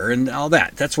beer and all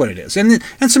that. That's what it is. And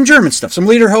some German stuff. Some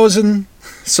lederhosen,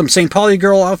 some St. Pauli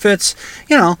girl outfits.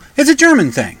 It's a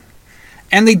German thing.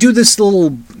 And they do this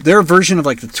their version of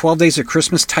like the 12 Days of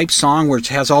Christmas type song where it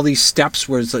has all these steps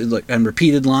where it's and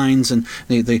repeated lines, and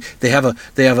they have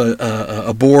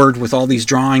a board with all these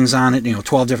drawings on it,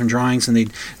 12 different drawings, and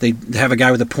they have a guy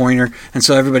with a pointer, and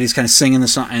so everybody's kind of singing the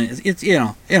song, and it's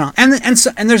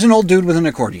and there's an old dude with an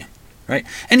accordion, right?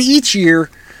 And each year,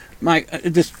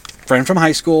 this friend from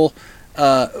high school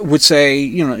would say,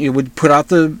 he would put out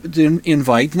the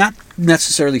invite, not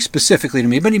necessarily specifically to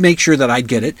me, but he'd make sure that I'd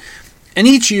get it. And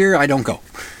each year I don't go.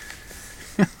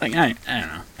 Like, I don't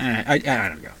know. I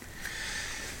don't go.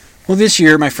 Well, this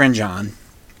year my friend John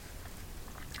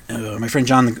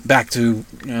back to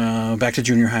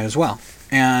junior high as well,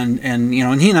 and he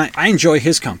and I enjoy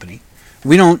his company.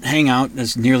 We don't hang out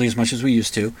as nearly as much as we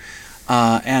used to,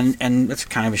 and that's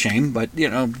kind of a shame. But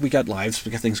we got lives,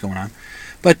 we got things going on.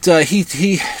 But he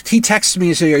texted me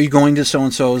and said, "Are you going to so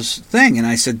and so's thing?" And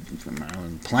I said,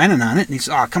 "I'm planning on it." And he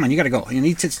said, "Oh, come on, you got to go." And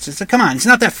he said, "Come on, it's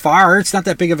not that far. It's not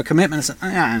that big of a commitment." I said,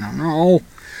 "I don't know."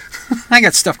 I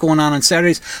got stuff going on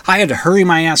Saturdays. I had to hurry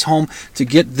my ass home to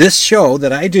get this show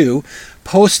that I do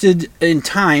posted in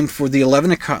time for the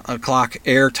 11 o'clock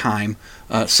air time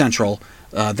Central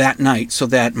that night, so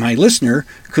that my listener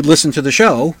could listen to the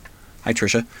show. Hi,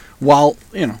 Tricia. While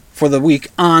for the week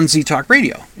on Z Talk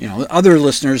Radio. Other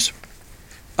listener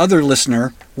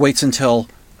waits until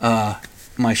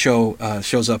my show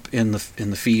shows up in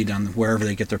the feed on wherever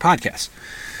they get their podcasts.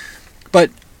 But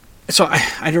so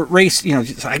I raced.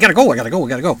 I gotta go.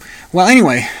 Well,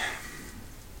 anyway,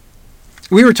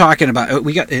 we were talking about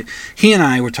he and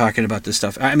I were talking about this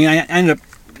stuff. I mean, I ended up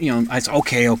I said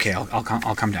okay,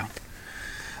 I'll come down.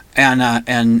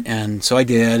 And so I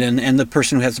did, and the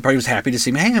person who has the party was happy to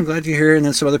see me. Hey, I'm glad you're here. And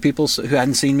then some other people who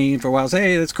hadn't seen me for a while say,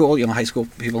 hey, that's cool. High school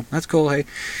people, that's cool. Hey,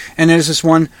 and there's this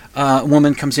one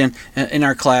woman comes in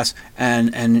our class,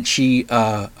 and she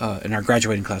in our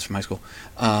graduating class from high school.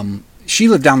 She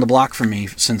lived down the block from me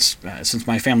since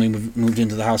my family moved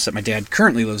into the house that my dad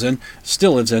currently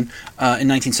still lives in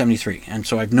 1973, and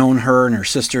so I've known her and her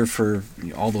sister for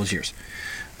all those years,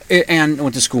 and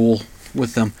went to school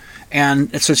with them.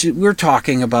 And so we were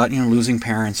talking about losing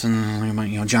parents,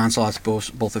 and John's lost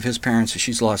both of his parents.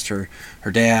 She's lost her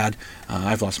dad.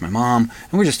 I've lost my mom,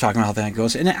 and we're just talking about how that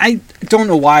goes. And I don't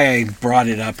know why I brought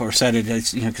it up or said it.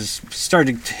 It's, because it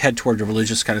started to head toward a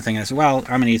religious kind of thing. And I said, well,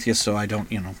 I'm an atheist, so I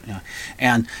don't,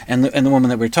 And the woman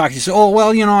that we were talking, she said, oh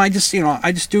well, I just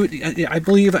do it. I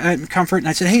believe in comfort. And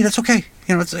I said, hey, that's okay.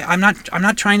 I'm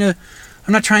not trying to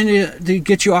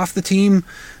get you off the team.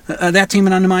 That team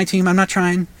and onto my team. I'm not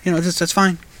trying. That's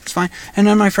fine. It's fine. And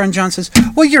then my friend John says,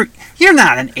 "Well, you're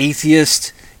not an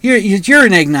atheist. You're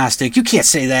an agnostic. You can't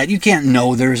say that. You can't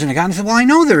know there isn't a God." I said, "Well, I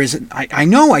know there isn't. I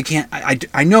know I can't.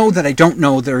 I know that I don't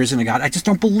know there isn't a God. I just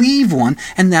don't believe one,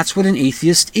 and that's what an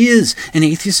atheist is. An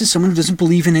atheist is someone who doesn't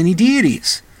believe in any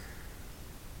deities.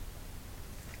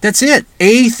 That's it.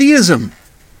 Atheism,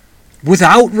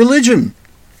 without religion.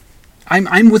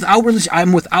 I'm without religion.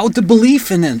 I'm without the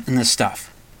belief in this stuff."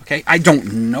 Okay, I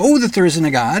don't know that there isn't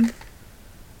a God,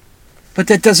 but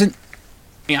that doesn't.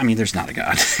 There's not a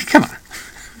God. Come on,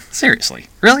 seriously,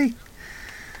 really?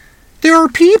 There are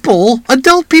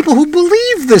adult people, who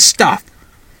believe this stuff,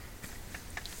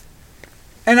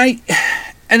 and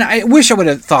I wish I would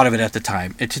have thought of it at the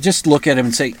time, and to just look at him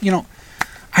and say,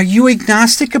 are you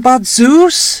agnostic about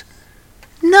Zeus?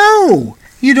 No,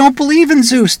 you don't believe in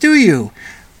Zeus, do you?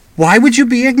 Why would you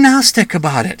be agnostic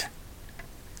about it?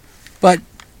 But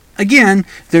again,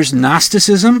 there's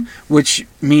Gnosticism, which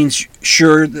means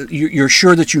you're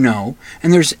sure that you know,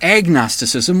 and there's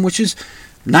agnosticism, which is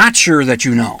not sure that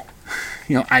you know.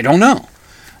 I don't know.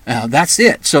 That's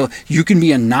it. So you can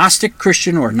be a Gnostic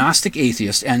Christian or a Gnostic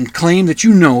atheist and claim that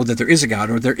you know that there is a God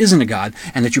or there isn't a God,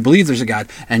 and that you believe there's a God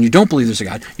and you don't believe there's a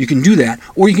God. You can do that,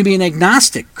 or you can be an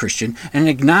agnostic Christian and an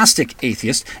agnostic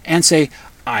atheist and say,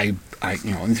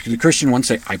 the Christian one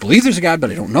say, I believe there's a God,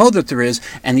 but I don't know that there is.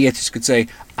 And the atheist could say,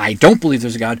 I don't believe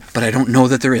there's a God, but I don't know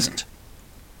that there isn't.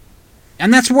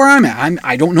 And that's where I'm at.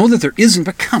 I don't know that there isn't,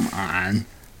 but come on.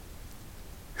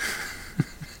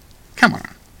 Come on.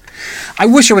 I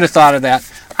wish I would have thought of that.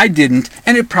 I didn't,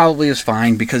 and it probably is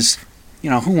fine because,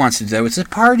 who wants to do that? It's a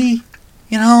party,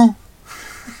 And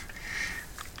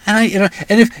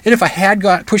if I had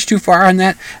got pushed too far on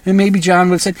that, then maybe John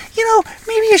would have said,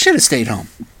 maybe you should have stayed home.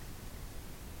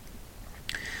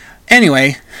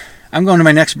 Anyway, I'm going to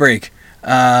my next break.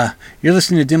 You're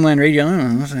listening to Dimland Radio.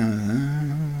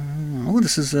 Oh,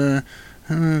 this is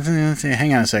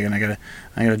hang on a second. I gotta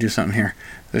do something here.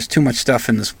 There's too much stuff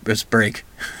in this break.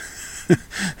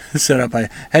 Set up. I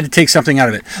had to take something out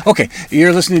of it. Okay,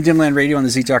 you're listening to Dimland Radio on the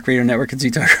Z Talk Radio Network at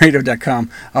ztalkradio.com.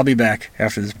 I'll be back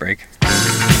after this break.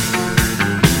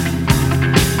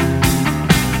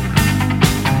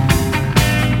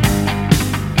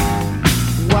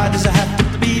 Why does it have to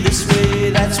be this way?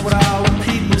 That's what all the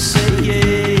people say,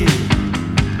 yeah.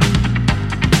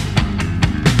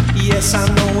 Yes, I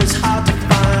know it's hard to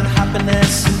find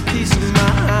happiness and peace of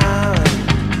mind.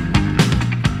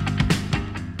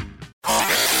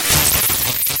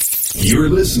 You're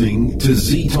listening to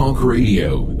Z Talk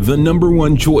Radio, the number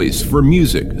one choice for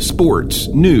music, sports,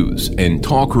 news, and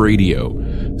talk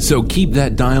radio. So keep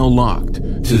that dial locked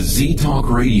to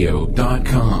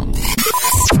ztalkradio.com.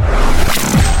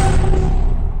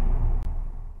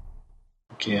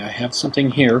 Okay, I have something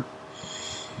here.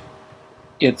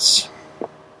 It's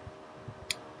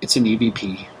an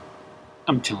EVP.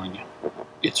 I'm telling you,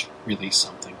 it's really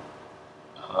something.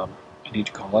 I need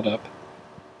to call it up.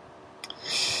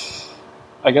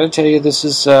 I gotta tell you, this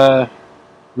is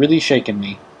really shaking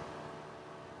me.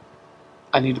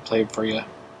 I need to play it for you.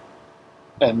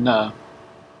 And, well,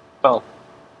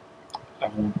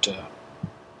 I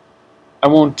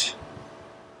won't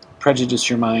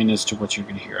prejudice your mind as to what you're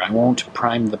going to hear. I won't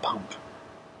prime the pump.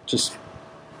 Just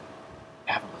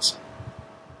have a listen.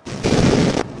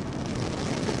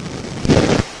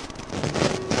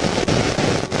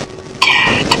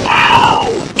 Get out!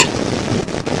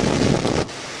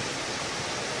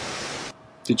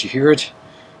 Did you hear it?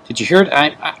 Did you hear it?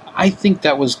 I think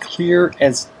that was clear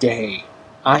as day.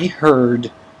 I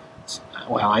heard,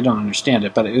 well, I don't understand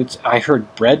it, but I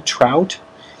heard bread trout.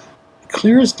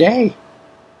 Clear as day.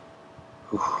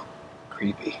 Ooh,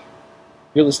 creepy.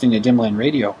 You're listening to Dimland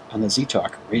Radio on the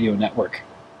Z-Talk Radio Network.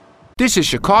 This is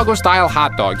Chicago-style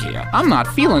hot dog here. I'm not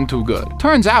feeling too good.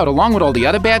 Turns out, along with all the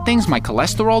other bad things my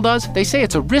cholesterol does, they say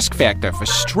it's a risk factor for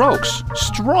strokes.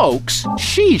 Strokes?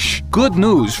 Sheesh. Good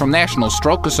news from National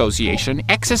Stroke Association.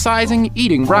 Exercising,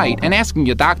 eating right, and asking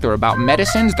your doctor about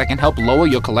medicines that can help lower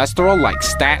your cholesterol like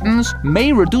statins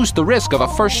may reduce the risk of a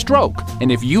first stroke.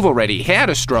 And if you've already had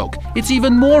a stroke, it's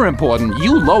even more important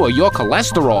you lower your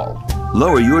cholesterol.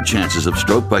 Lower your chances of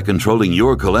stroke by controlling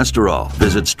your cholesterol.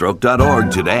 Visit stroke.org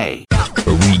today.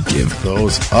 We give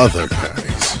those other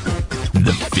guys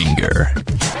the finger.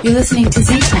 You're listening to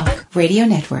Z-Talk Radio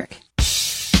Network.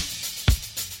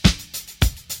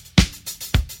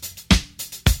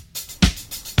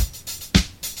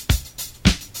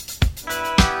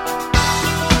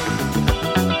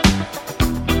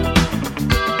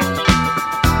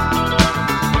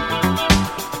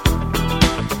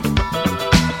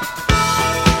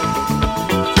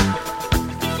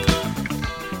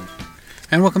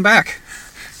 And welcome back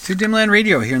to Dimland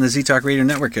Radio here on the Z-Talk Radio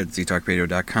Network at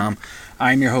ztalkradio.com.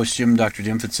 I'm your host, Dr.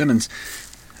 Jim Fitzsimmons.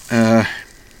 I'm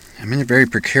in a very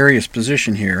precarious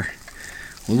position here,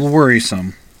 a little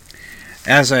worrisome.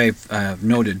 As I've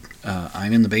noted,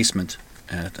 I'm in the basement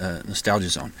at Nostalgia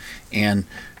Zone, and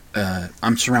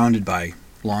I'm surrounded by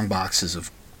long boxes of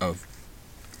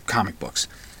comic books.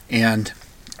 And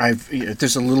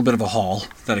there's a little bit of a hall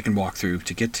that I can walk through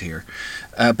to get to here,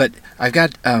 but I've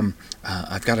got a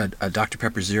Dr.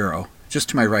 Pepper Zero just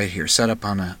to my right here, set up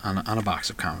on a box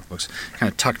of comic books,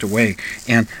 kind of tucked away,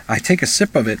 and I take a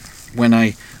sip of it when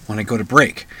I go to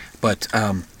break, but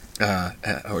or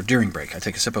during break, I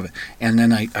take a sip of it, and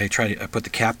then I put the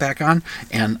cap back on,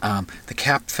 and the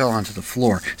cap fell onto the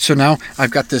floor. So now I've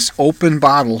got this open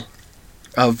bottle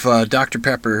of Dr.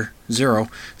 Pepper Zero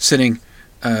sitting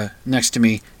next to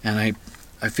me, and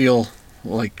I feel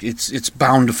like it's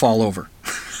bound to fall over.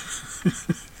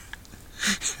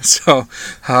 So,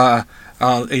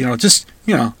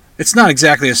 it's not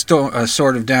exactly a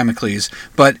sword of Damocles,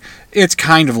 but it's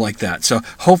kind of like that. So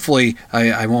hopefully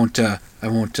I won't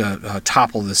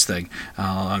topple this thing.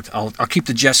 I'll keep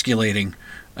the gesticulating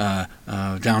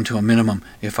down to a minimum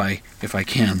if I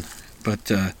can.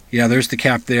 But yeah, there's the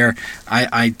cap there.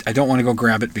 I don't want to go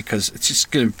grab it because it's just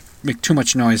gonna make too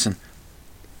much noise, and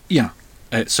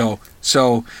so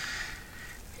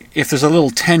if there's a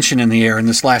little tension in the air in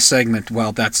this last segment,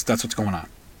 well, that's what's going on.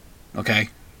 Okay,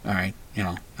 all right.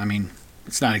 I mean,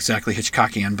 it's not exactly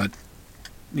Hitchcockian, but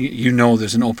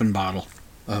there's an open bottle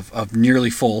of nearly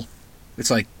full. It's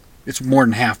more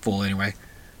than half full anyway,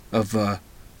 of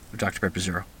Dr. Pepper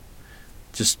Zero,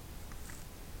 just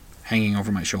hanging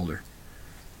over my shoulder.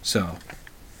 So,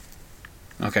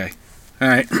 okay, all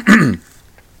right.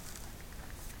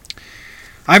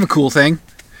 I have a cool thing.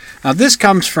 Now, this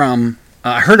comes from,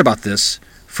 I heard about this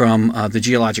from the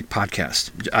Geologic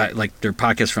podcast. Like their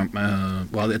podcast from,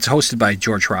 it's hosted by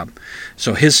George Hrab.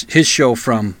 So his show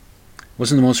from,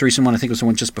 wasn't the most recent one, I think it was the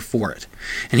one just before it.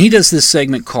 And he does this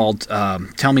segment called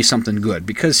Tell Me Something Good,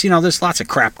 because, there's lots of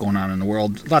crap going on in the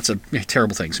world, lots of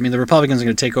terrible things. I mean, the Republicans are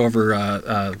going to take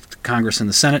over Congress and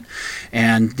the Senate,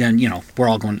 and then, we're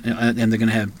all going, and they're going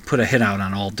to put a hit out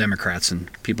on all Democrats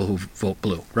and people who vote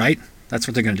blue, right? That's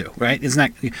what they're going to do, right?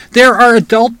 Isn't that... There are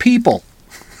adult people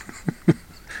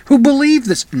who believe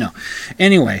this. No.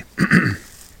 Anyway,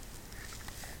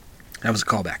 that was a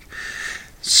callback.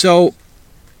 So,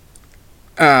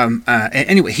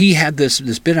 anyway, he had this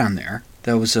bit on there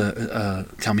that was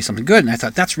tell me something good, and I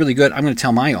thought that's really good. I'm going to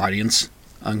tell my audience,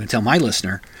 I'm going to tell my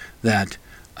listener that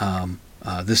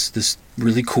this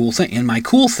really cool thing in my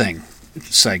cool thing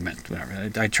segment.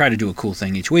 Whatever. I try to do a cool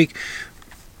thing each week.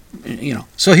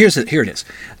 So here it is.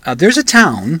 There's a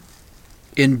town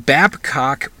in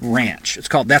Babcock Ranch.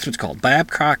 That's what it's called,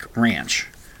 Babcock Ranch,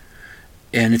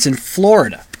 and it's in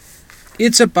Florida.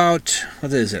 It's about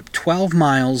 12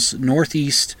 miles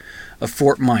northeast of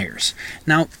Fort Myers.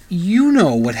 Now, you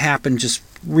know what happened just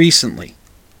recently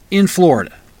in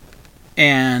Florida,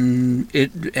 and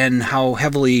how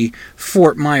heavily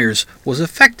Fort Myers was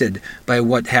affected by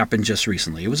what happened just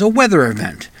recently. It was a weather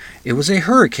event. It was a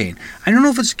hurricane. I don't know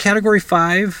if it's Category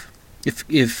 5,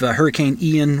 if Hurricane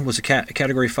Ian was a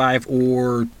Category 5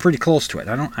 or pretty close to it.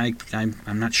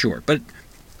 I'm not sure, but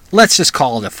let's just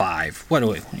call it a 5.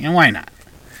 Why not?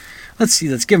 Let's see.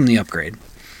 Let's give them the upgrade.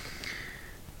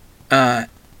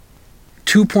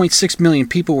 2.6 million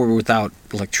people were without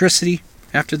electricity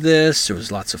after this. There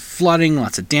was lots of flooding,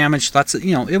 lots of damage,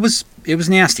 it was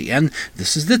nasty. And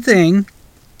this is the thing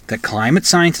that climate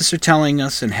scientists are telling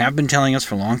us and have been telling us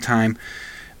for a long time,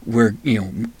 where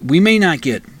we may not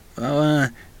get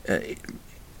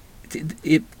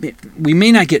we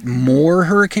may not get more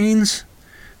hurricanes,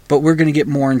 but we're going to get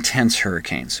more intense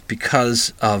hurricanes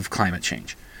because of climate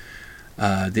change.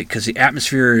 Because the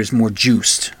atmosphere is more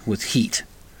juiced with heat,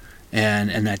 and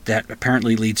that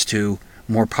apparently leads to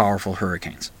more powerful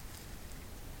hurricanes.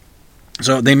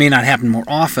 So they may not happen more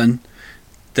often.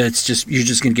 You're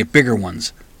just going to get bigger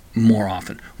ones more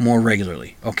often, more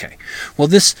regularly. Okay. Well,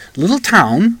 this little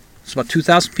town, it's about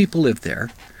 2,000 people live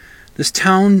there. This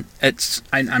town,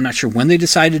 I'm not sure when they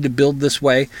decided to build this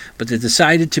way, but they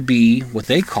decided to be what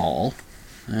they call,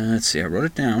 let's see, I wrote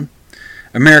it down,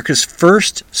 America's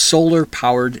first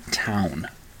solar-powered town.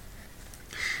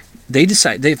 They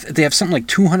have something like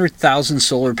 200,000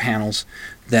 solar panels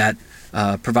that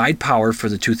provide power for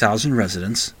the 2,000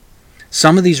 residents.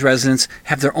 Some of these residents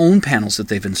have their own panels that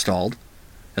they've installed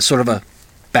as sort of a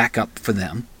backup for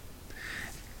them.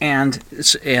 And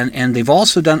they've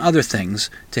also done other things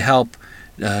to help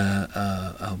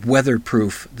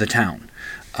weatherproof the town.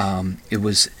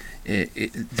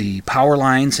 The power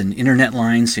lines and internet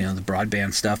lines, the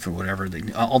broadband stuff or whatever,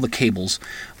 all the cables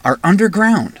are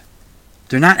underground.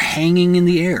 They're not hanging in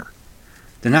the air.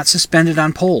 They're not suspended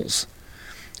on poles.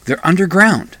 They're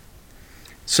underground.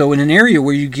 So in an area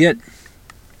where you get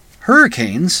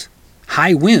hurricanes,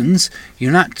 high winds,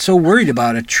 you're not so worried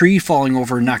about a tree falling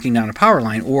over and knocking down a power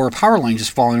line, or a power line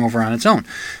just falling over on its own.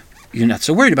 You're not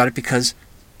so worried about it because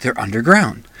they're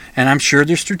underground. And I'm sure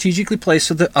they're strategically placed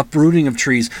so the uprooting of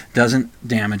trees doesn't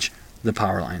damage the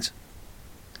power lines.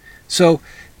 So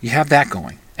you have that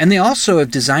going. And they also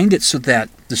have designed it so that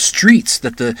the streets,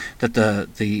 that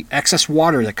the excess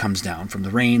water that comes down from the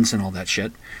rains and all that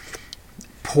shit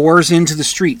pours into the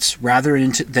streets rather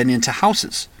than into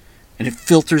houses. And it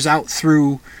filters out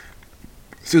through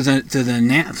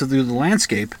the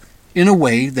landscape in a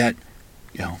way that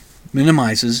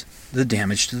minimizes the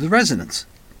damage to the residents.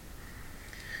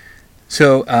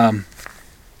 So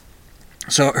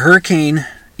Hurricane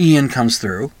Ian comes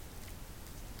through,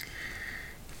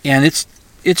 and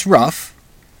it's rough,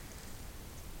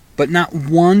 but not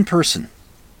one person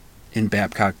in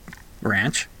Babcock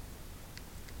Ranch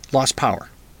lost power.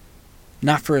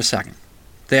 Not for a second.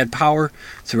 They had power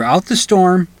throughout the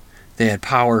storm. They had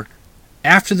power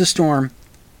after the storm.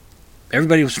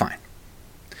 Everybody was fine.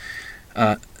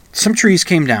 Some trees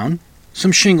came down.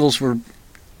 Some shingles were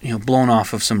blown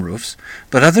off of some roofs.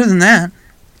 But other than that,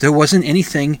 there wasn't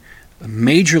anything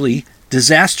majorly,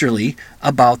 disasterly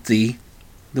about the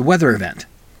weather event.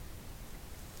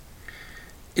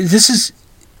 This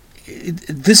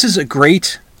is a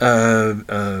great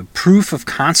proof of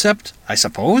concept, I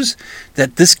suppose,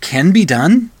 that this can be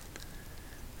done.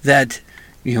 That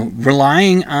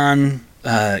relying on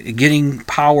getting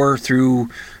power through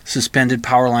suspended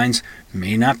power lines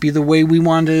may not be the way we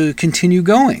want to continue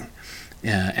going.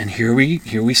 And here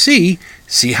we see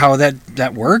how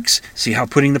that works. See how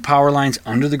putting the power lines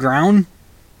under the ground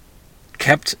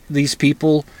kept these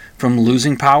people from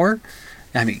losing power.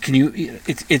 I mean,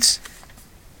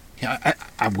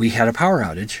 we had a power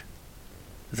outage,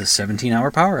 the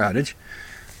 17-hour power outage.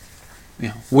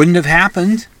 Wouldn't have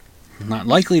happened, not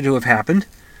likely to have happened,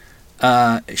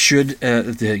 should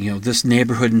this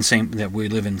neighborhood that we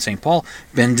live in, St. Paul,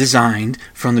 been designed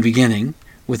from the beginning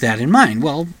with that in mind.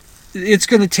 Well, it's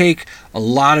going to take a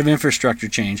lot of infrastructure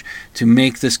change to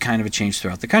make this kind of a change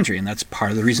throughout the country, and that's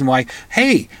part of the reason why.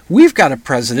 Hey, we've got a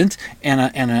president and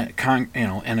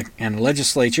a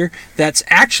legislature that's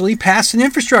actually passed an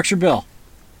infrastructure bill.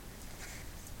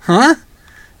 Huh?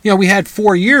 We had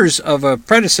 4 years of a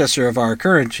predecessor of our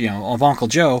current, of Uncle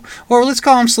Joe, or let's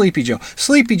call him Sleepy Joe.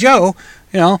 Sleepy Joe,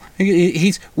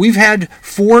 we've had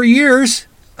 4 years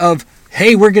of,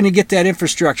 hey, we're going to get that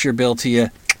infrastructure bill to you.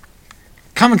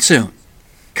 Coming soon.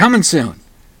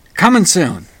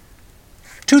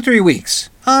 2-3 weeks.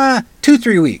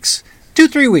 2-3 weeks.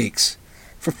 2-3 weeks.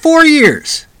 For 4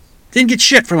 years. Didn't get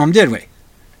shit from them, did we?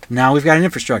 Now we've got an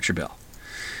infrastructure bill.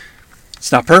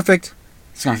 It's not perfect.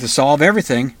 It's not going to solve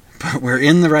everything, but we're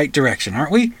in the right direction,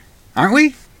 aren't we? Aren't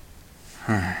we?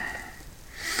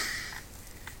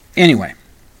 Anyway,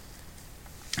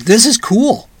 this is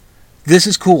cool. This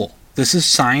is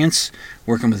science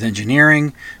working with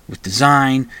engineering, with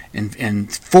design,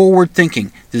 and forward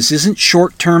thinking. This isn't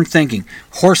short-term thinking,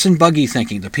 horse and buggy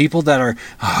thinking. The people that are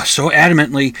so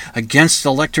adamantly against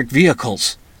electric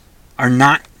vehicles are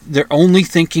not. They're only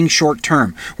thinking short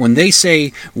term. When they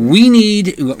say we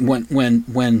need,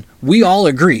 when we all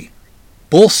agree,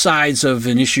 both sides of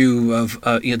an issue of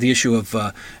the issue of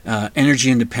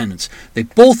energy independence, they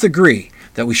both agree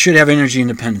that we should have energy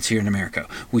independence here in America.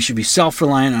 We should be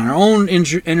self-reliant on our own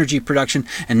energy production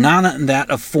and not on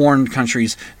that of foreign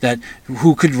countries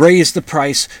who could raise the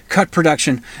price, cut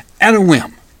production at a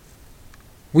whim.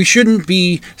 We shouldn't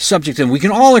be subject to them. We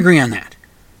can all agree on that.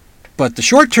 But the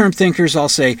short-term thinkers all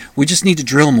say, we just need to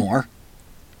drill more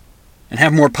and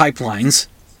have more pipelines.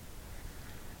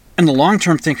 And the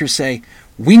long-term thinkers say,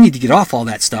 we need to get off all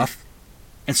that stuff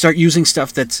and start using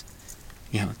stuff that's,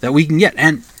 that we can get.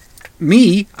 And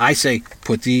I say,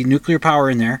 put the nuclear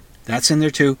power in there. That's in there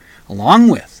too, along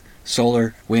with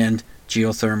solar, wind,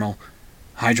 geothermal,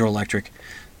 hydroelectric,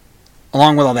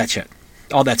 along with all that shit,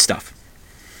 all that stuff.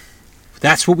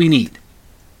 That's what we need.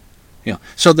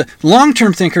 So the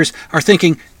long-term thinkers are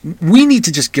thinking, we need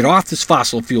to just get off this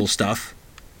fossil fuel stuff.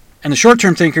 And the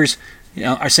short-term thinkers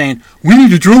are saying, we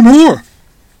need to drill more.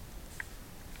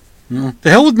 The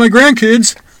hell with my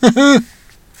grandkids.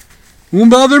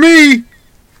 Won't bother me.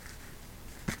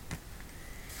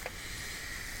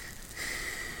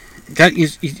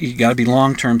 You got to be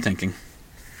long-term thinking.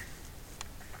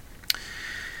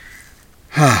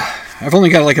 I've only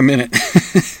got like a minute.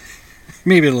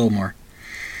 Maybe a little more.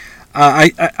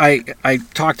 I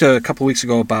talked a couple weeks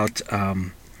ago about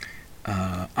on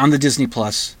the Disney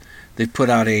Plus, they put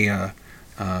out a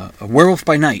Werewolf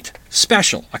by Night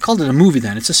special. I called it a movie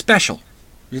then. It's a special.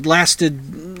 It lasted,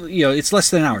 it's less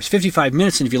than an hour. It's 55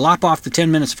 minutes, and if you lop off the 10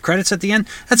 minutes of credits at the end,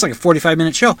 that's like a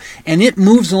 45-minute show. And it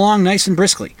moves along nice and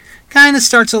briskly. Kind of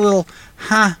starts a little,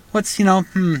 what's,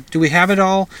 do we have it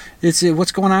all?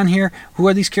 What's going on here? Who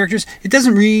are these characters? It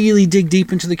doesn't really dig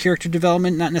deep into the character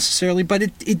development, not necessarily, but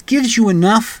it gives you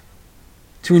enough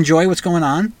to enjoy what's going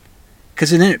on.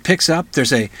 Because then it picks up.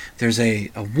 There's a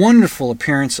wonderful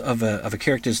appearance of a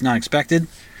character that's not expected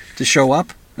to show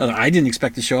up. I didn't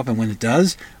expect to show up, and when it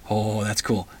does, oh, that's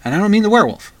cool. And I don't mean the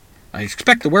werewolf. I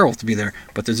expect the werewolf to be there,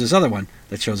 but there's this other one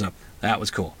that shows up. That was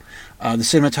cool. The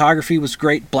cinematography was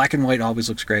great. Black and white always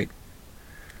looks great.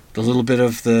 The little bit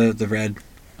of the red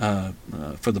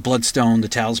for the Bloodstone, the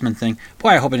talisman thing. Boy,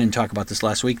 I hope I didn't talk about this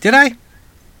last week. Did I?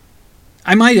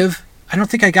 I might have. I don't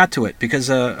think I got to it because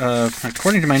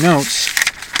according to my notes,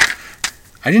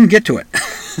 I didn't get to it.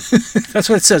 That's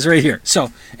what it says right here.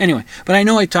 So, anyway, but I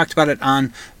know I talked about it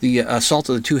on the Assault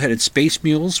of the Two-Headed Space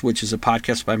Mules, which is a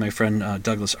podcast by my friend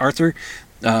Douglas Arthur.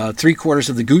 3/4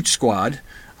 of the Gooch Squad.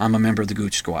 I'm a member of the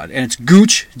Gooch Squad. And it's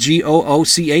Gooch,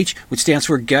 Gooch, which stands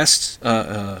for guests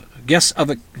of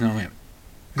a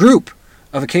group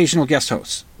of occasional guest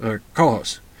hosts, or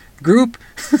co-hosts. Group,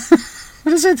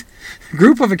 what is it?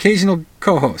 Group of occasional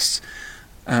co-hosts.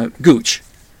 Gooch,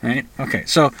 right? Okay,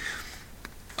 so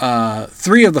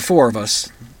 3 of the 4 of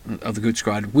us of the Gooch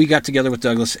Squad, we got together with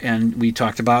Douglas and we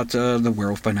talked about the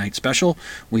Werewolf by Night special.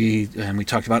 We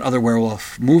talked about other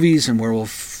werewolf movies and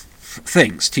werewolf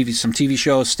things, some TV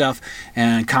shows stuff,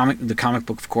 and the comic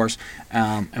book, of course.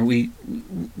 And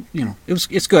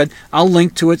it's good. I'll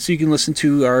link to it so you can listen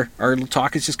to our little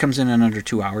talk. It just comes in under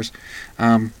 2 hours.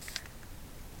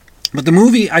 But the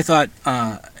movie, I thought,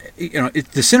 the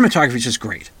cinematography is just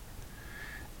great.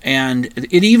 And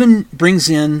it even brings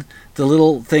in the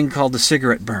little thing called the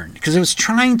cigarette burn, because it was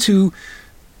trying to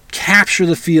capture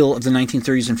the feel of the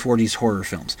 1930s and 40s horror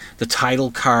films. The title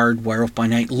card, Werewolf by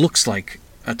Night, looks like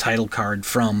a title card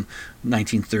from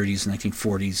 1930s,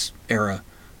 1940s era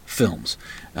films.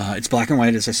 It's black and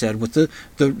white, as I said, with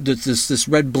this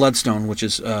red bloodstone, which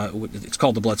is it's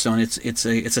called the bloodstone. It's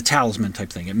a talisman type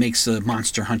thing. It makes the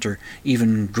monster hunter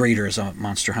even greater as a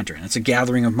monster hunter, and it's a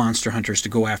gathering of monster hunters to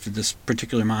go after this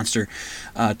particular monster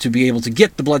to be able to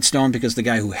get the bloodstone, because the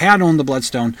guy who had owned the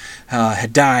bloodstone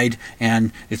had died,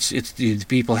 and the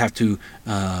people have to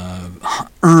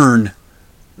earn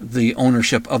the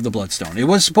ownership of the bloodstone. It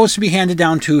was supposed to be handed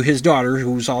down to his daughter,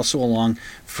 who was also along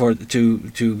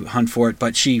to hunt for it,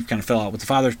 but she kind of fell out with the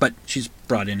father. But she's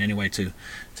brought in anyway to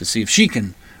see if she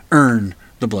can earn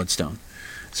the bloodstone.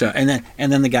 So and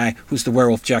then the guy who's the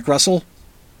werewolf, Jack Russell.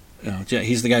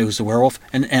 He's the guy who's the werewolf,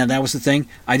 and that was the thing.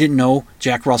 I didn't know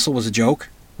Jack Russell was a joke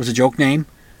name.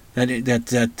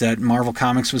 That Marvel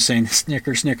Comics was saying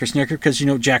snicker, snicker, snicker, because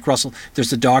Jack Russell.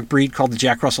 There's a dog breed called the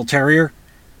Jack Russell Terrier.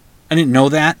 I didn't know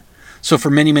that. So for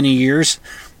many, many years,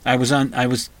 I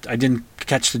didn't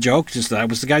catch the joke, just that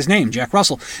was the guy's name, Jack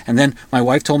Russell. And then my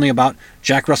wife told me about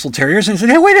Jack Russell Terriers, and I said,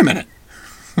 hey, wait a minute.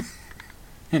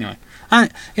 Anyway, I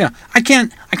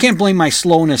can't blame my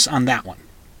slowness on that one.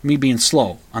 Me being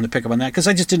slow on the pickup on that, because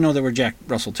I just didn't know there were Jack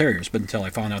Russell Terriers. But until I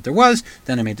found out there was,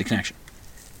 then I made the connection.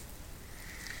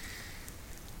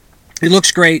 It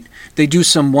looks great. They do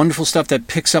some wonderful stuff that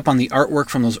picks up on the artwork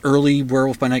from those early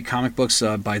Werewolf by Night comic books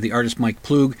by the artist Mike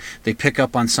Ploog. They pick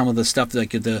up on some of the stuff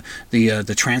like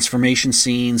the transformation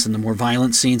scenes and the more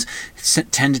violent scenes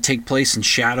tend to take place in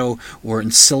shadow or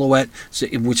in silhouette,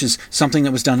 which is something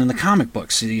that was done in the comic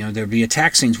books. There'd be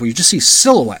attack scenes where you just see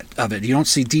silhouette of it. You don't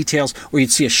see details, or you'd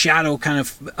see a shadow kind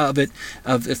of it,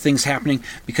 of things happening,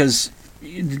 because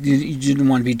you didn't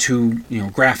want to be too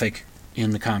graphic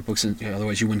in the comic books, and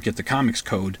otherwise you wouldn't get the comics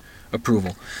code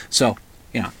approval. So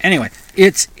anyway,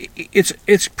 it's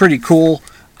pretty cool.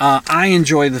 I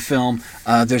enjoy the film.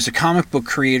 There's a comic book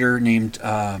creator named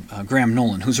Graham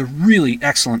Nolan, who's a really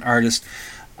excellent artist.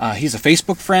 He's a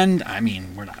Facebook friend. I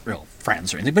mean, we're not real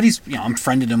friends or anything, but he's I'm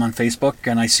friended him on Facebook,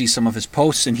 and I see some of his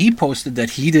posts, and he posted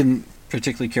that he didn't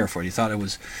particularly care for it. He thought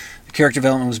the character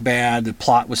development was bad, the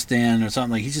plot was thin, or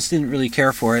something. He just didn't really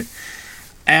care for it.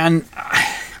 And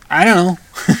I don't know,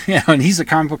 and he's a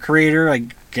comic book creator. I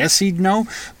guess he'd know,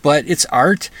 but it's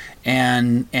art,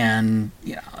 and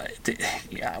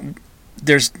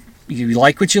there's you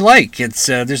like what you like. It's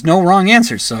there's no wrong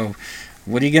answer. So,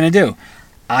 what are you gonna do?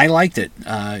 I liked it.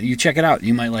 You check it out.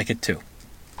 You might like it too.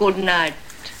 Good night,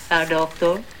 Herr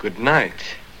Doctor. Good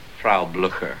night, Frau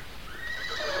Blucher.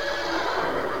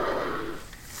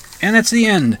 And that's the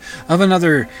end of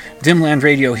another Dimland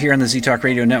Radio here on the Z-Talk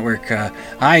Radio Network.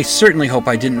 I certainly hope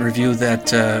I didn't review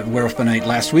that Werewolf by Night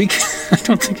last week. I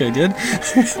don't think I did.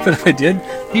 But if I did,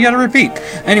 you got to repeat.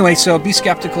 Anyway, so be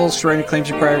skeptical. Extraordinary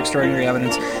claims require extraordinary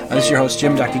evidence. This is your host,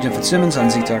 Dr. Jim Fitzsimmons on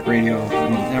Z-Talk Radio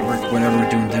Network, whatever we're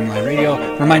doing, Dimland Radio.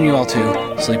 Remind you all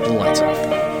to sleep with the lights off.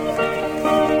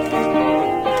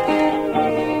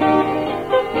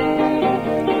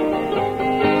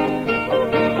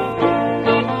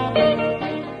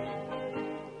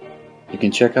 You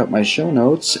can check out my show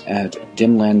notes at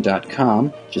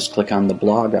dimland.com. Just click on the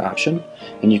blog option,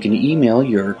 and you can email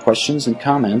your questions and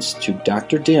comments to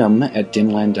drdim at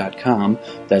dimland.com.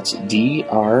 That's DRDIM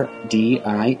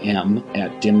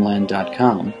at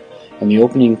dimland.com. And the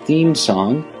opening theme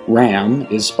song, Ram,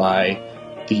 is by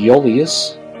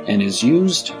Theolius and is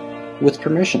used with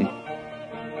permission.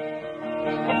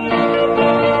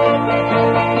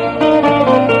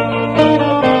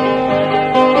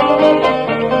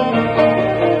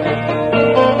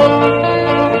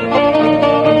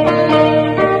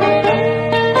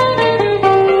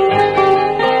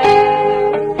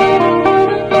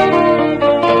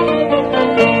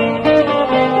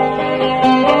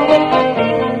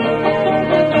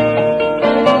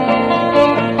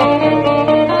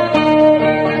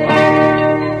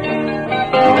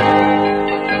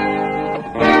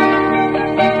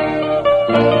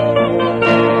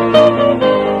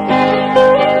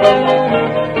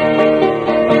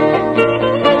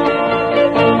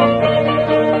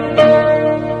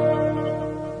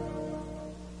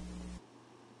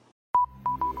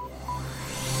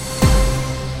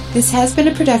 This has been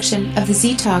a production of the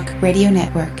Z-Talk Radio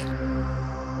Network.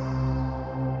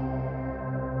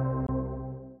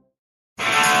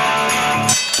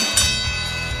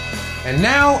 And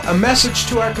now, a message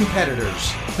to our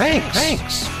competitors.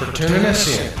 Thanks for tuning us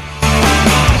in.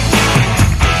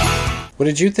 What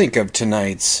did you think of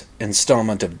tonight's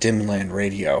installment of Dimland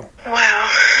Radio?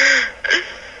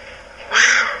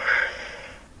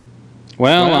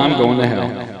 Well, I'm going to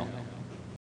hell.